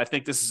stuff. I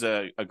think this is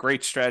a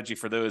great strategy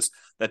for those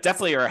that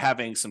definitely are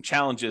having some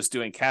challenges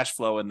doing cash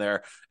flow in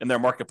their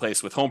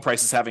marketplace, with home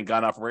prices having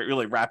gone up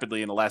really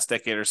rapidly in the last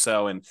decade or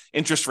so. And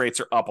interest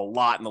rates are up a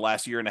lot in the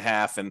last year and a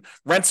half. And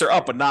rents are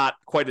up, but not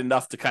quite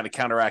enough to kind of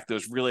counteract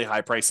those really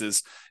high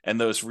prices and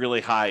those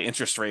really high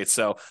interest rates.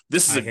 So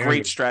this is a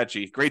great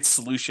strategy, great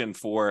solution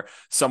for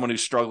someone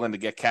who's struggling to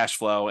get cash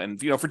flow.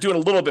 And, for doing a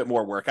little bit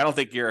more work. I don't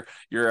think you're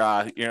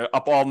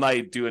up all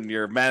night doing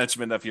your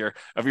management of your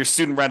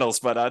student rentals,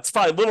 but it's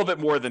probably a little bit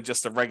more than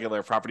just a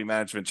regular property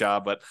management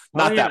job, but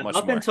not that much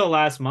up more. Until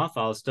last month,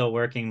 I was still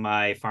working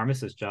my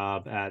pharmacist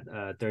job at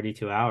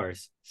 32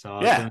 hours. So I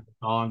was doing it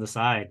all on the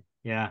side.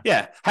 Yeah.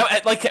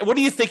 What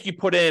do you think you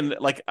put in,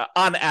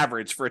 on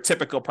average for a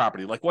typical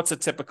property? Like, what's a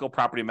typical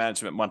property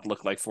management month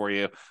look like for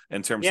you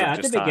in terms of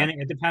just time? Beginning?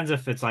 It depends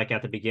if it's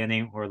at the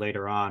beginning or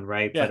later on,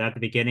 right? Yeah. But at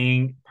the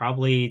beginning,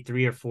 probably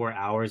 3 or 4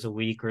 hours a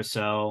week or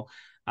so,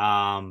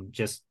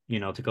 just,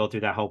 to go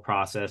through that whole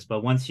process.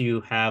 But once you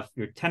have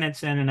your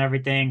tenants in and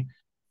everything,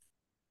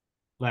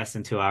 less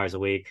than 2 hours a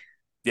week.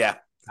 Yeah.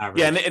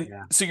 Average.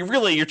 So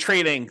you're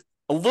trading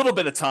a little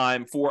bit of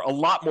time for a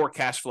lot more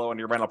cash flow on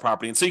your rental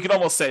property. And so you could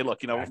almost say,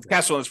 look,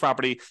 cash flow on this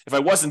property, if I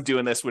wasn't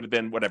doing this, would have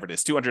been whatever it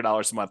is,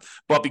 $200 a month.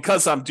 But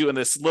because I'm doing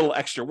this little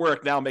extra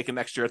work, now I'm making an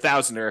extra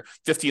 $1,000 or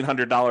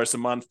 $1,500 a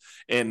month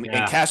in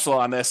cash flow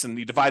on this. And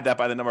you divide that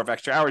by the number of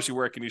extra hours you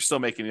work, and you're still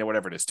making,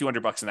 whatever it is,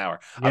 $200 an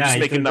hour. I'm just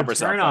making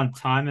numbers up. The return on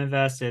time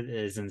invested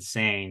is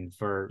insane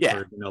for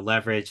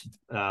leveraged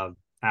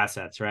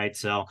assets, right?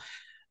 So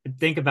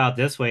think about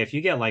this way. If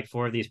you get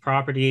 4 of these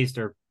properties,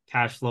 they're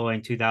cash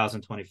flowing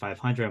 $2,000,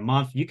 $2,500 a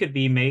month, you could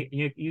be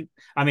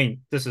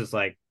this is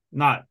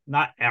not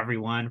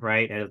everyone,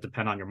 right? It'll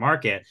depend on your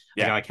market.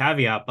 I got a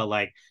caveat,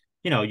 but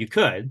you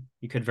could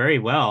very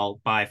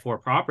well buy 4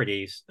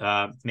 properties,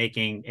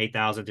 making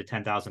 $8,000 to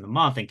 $10,000 a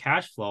month in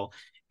cash flow.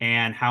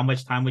 And how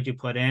much time would you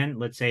put in?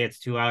 Let's say it's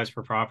 2 hours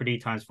per property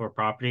times 4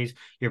 properties.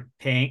 You're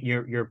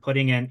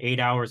putting in 8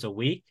 hours a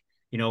week,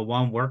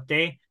 one work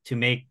day to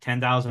make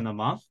 $10,000 a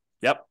month.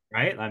 Yep.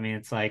 Right.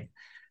 It's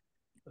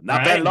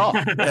not bad at all.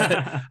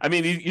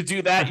 You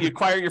do that, you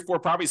acquire your 4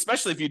 properties,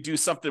 especially if you do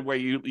something where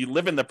you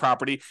live in the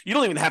property. You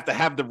don't even have to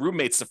have the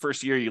roommates the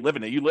first year you live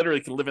in it. You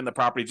literally can live in the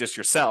property just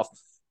yourself.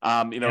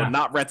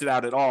 Not rent it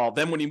out at all.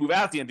 Then when you move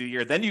out at the end of the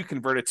year, then you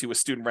convert it to a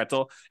student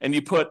rental, and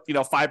you put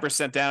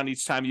 5% down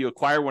each time you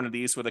acquire one of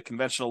these with a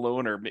conventional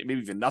loan, or maybe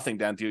even nothing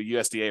down to a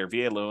USDA or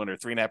VA loan, or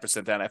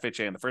 3.5% down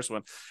FHA in the first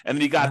one. And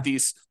then you got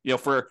these,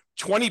 for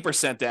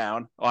 20%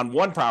 down on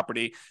one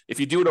property. If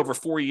you do it over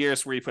 4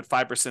 years, where you put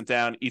 5%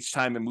 down each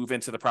time and move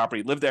into the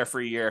property, live there for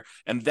a year,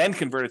 and then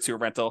convert it to a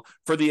rental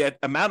for the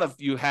amount of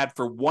you had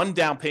for one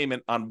down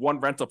payment on one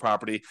rental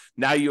property.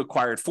 Now you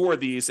acquired 4 of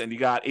these, and you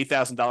got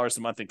 $8,000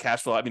 a month in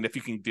cash flow. If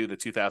you can do the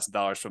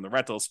 $2,000 from the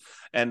rentals,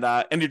 and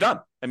you're done.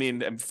 A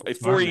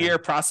 4-year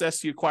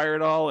process, you acquire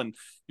it all, and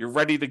you're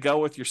ready to go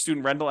with your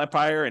student rental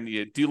empire, and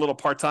you do a little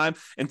part-time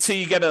until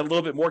you get a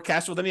little bit more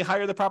cash flow. Then you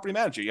hire the property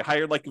manager. You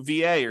hire a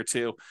VA or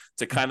two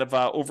to kind of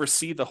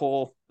oversee the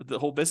whole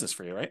business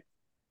for you, right?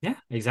 Yeah,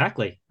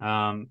 exactly. Work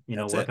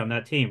on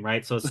that team,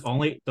 right? So it's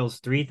only those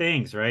 3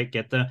 things, right?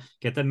 Get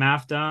the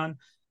math down,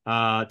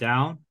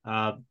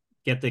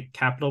 get the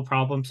capital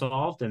problem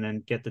solved, and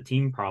then get the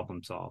team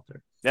problem solved.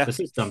 The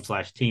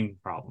system/team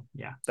problem.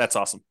 Yeah. That's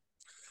awesome.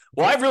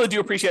 Well, I really do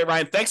appreciate it,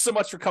 Ryan. Thanks so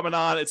much for coming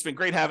on. It's been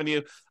great having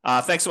you.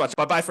 Thanks so much.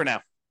 Bye-bye for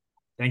now.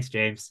 Thanks,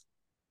 James.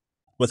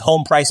 With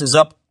home prices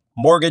up,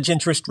 mortgage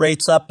interest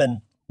rates up, and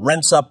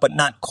rents up, but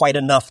not quite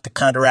enough to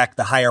counteract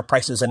the higher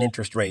prices and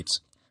interest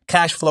rates,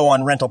 cash flow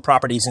on rental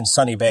properties in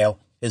Sunnyvale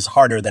is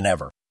harder than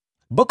ever.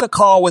 Book a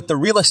call with the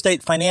Real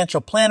Estate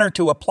Financial Planner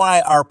to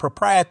apply our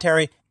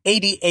proprietary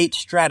 88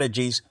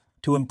 strategies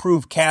to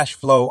improve cash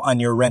flow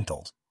on your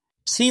rentals.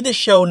 See the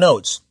show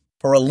notes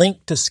for a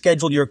link to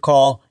schedule your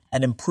call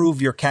and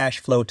improve your cash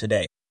flow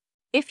today.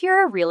 If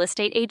you're a real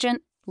estate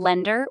agent,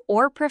 lender,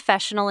 or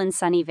professional in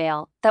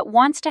Sunnyvale that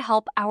wants to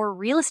help our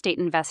real estate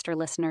investor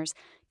listeners,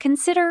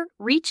 consider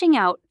reaching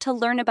out to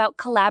learn about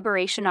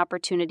collaboration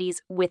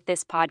opportunities with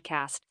this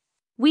podcast.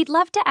 We'd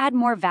love to add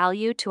more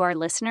value to our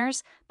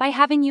listeners by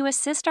having you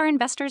assist our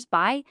investors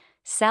buy,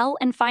 sell,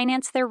 and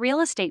finance their real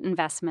estate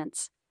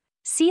investments.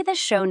 See the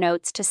show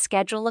notes to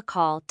schedule a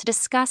call to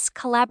discuss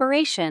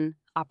collaboration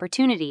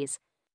opportunities.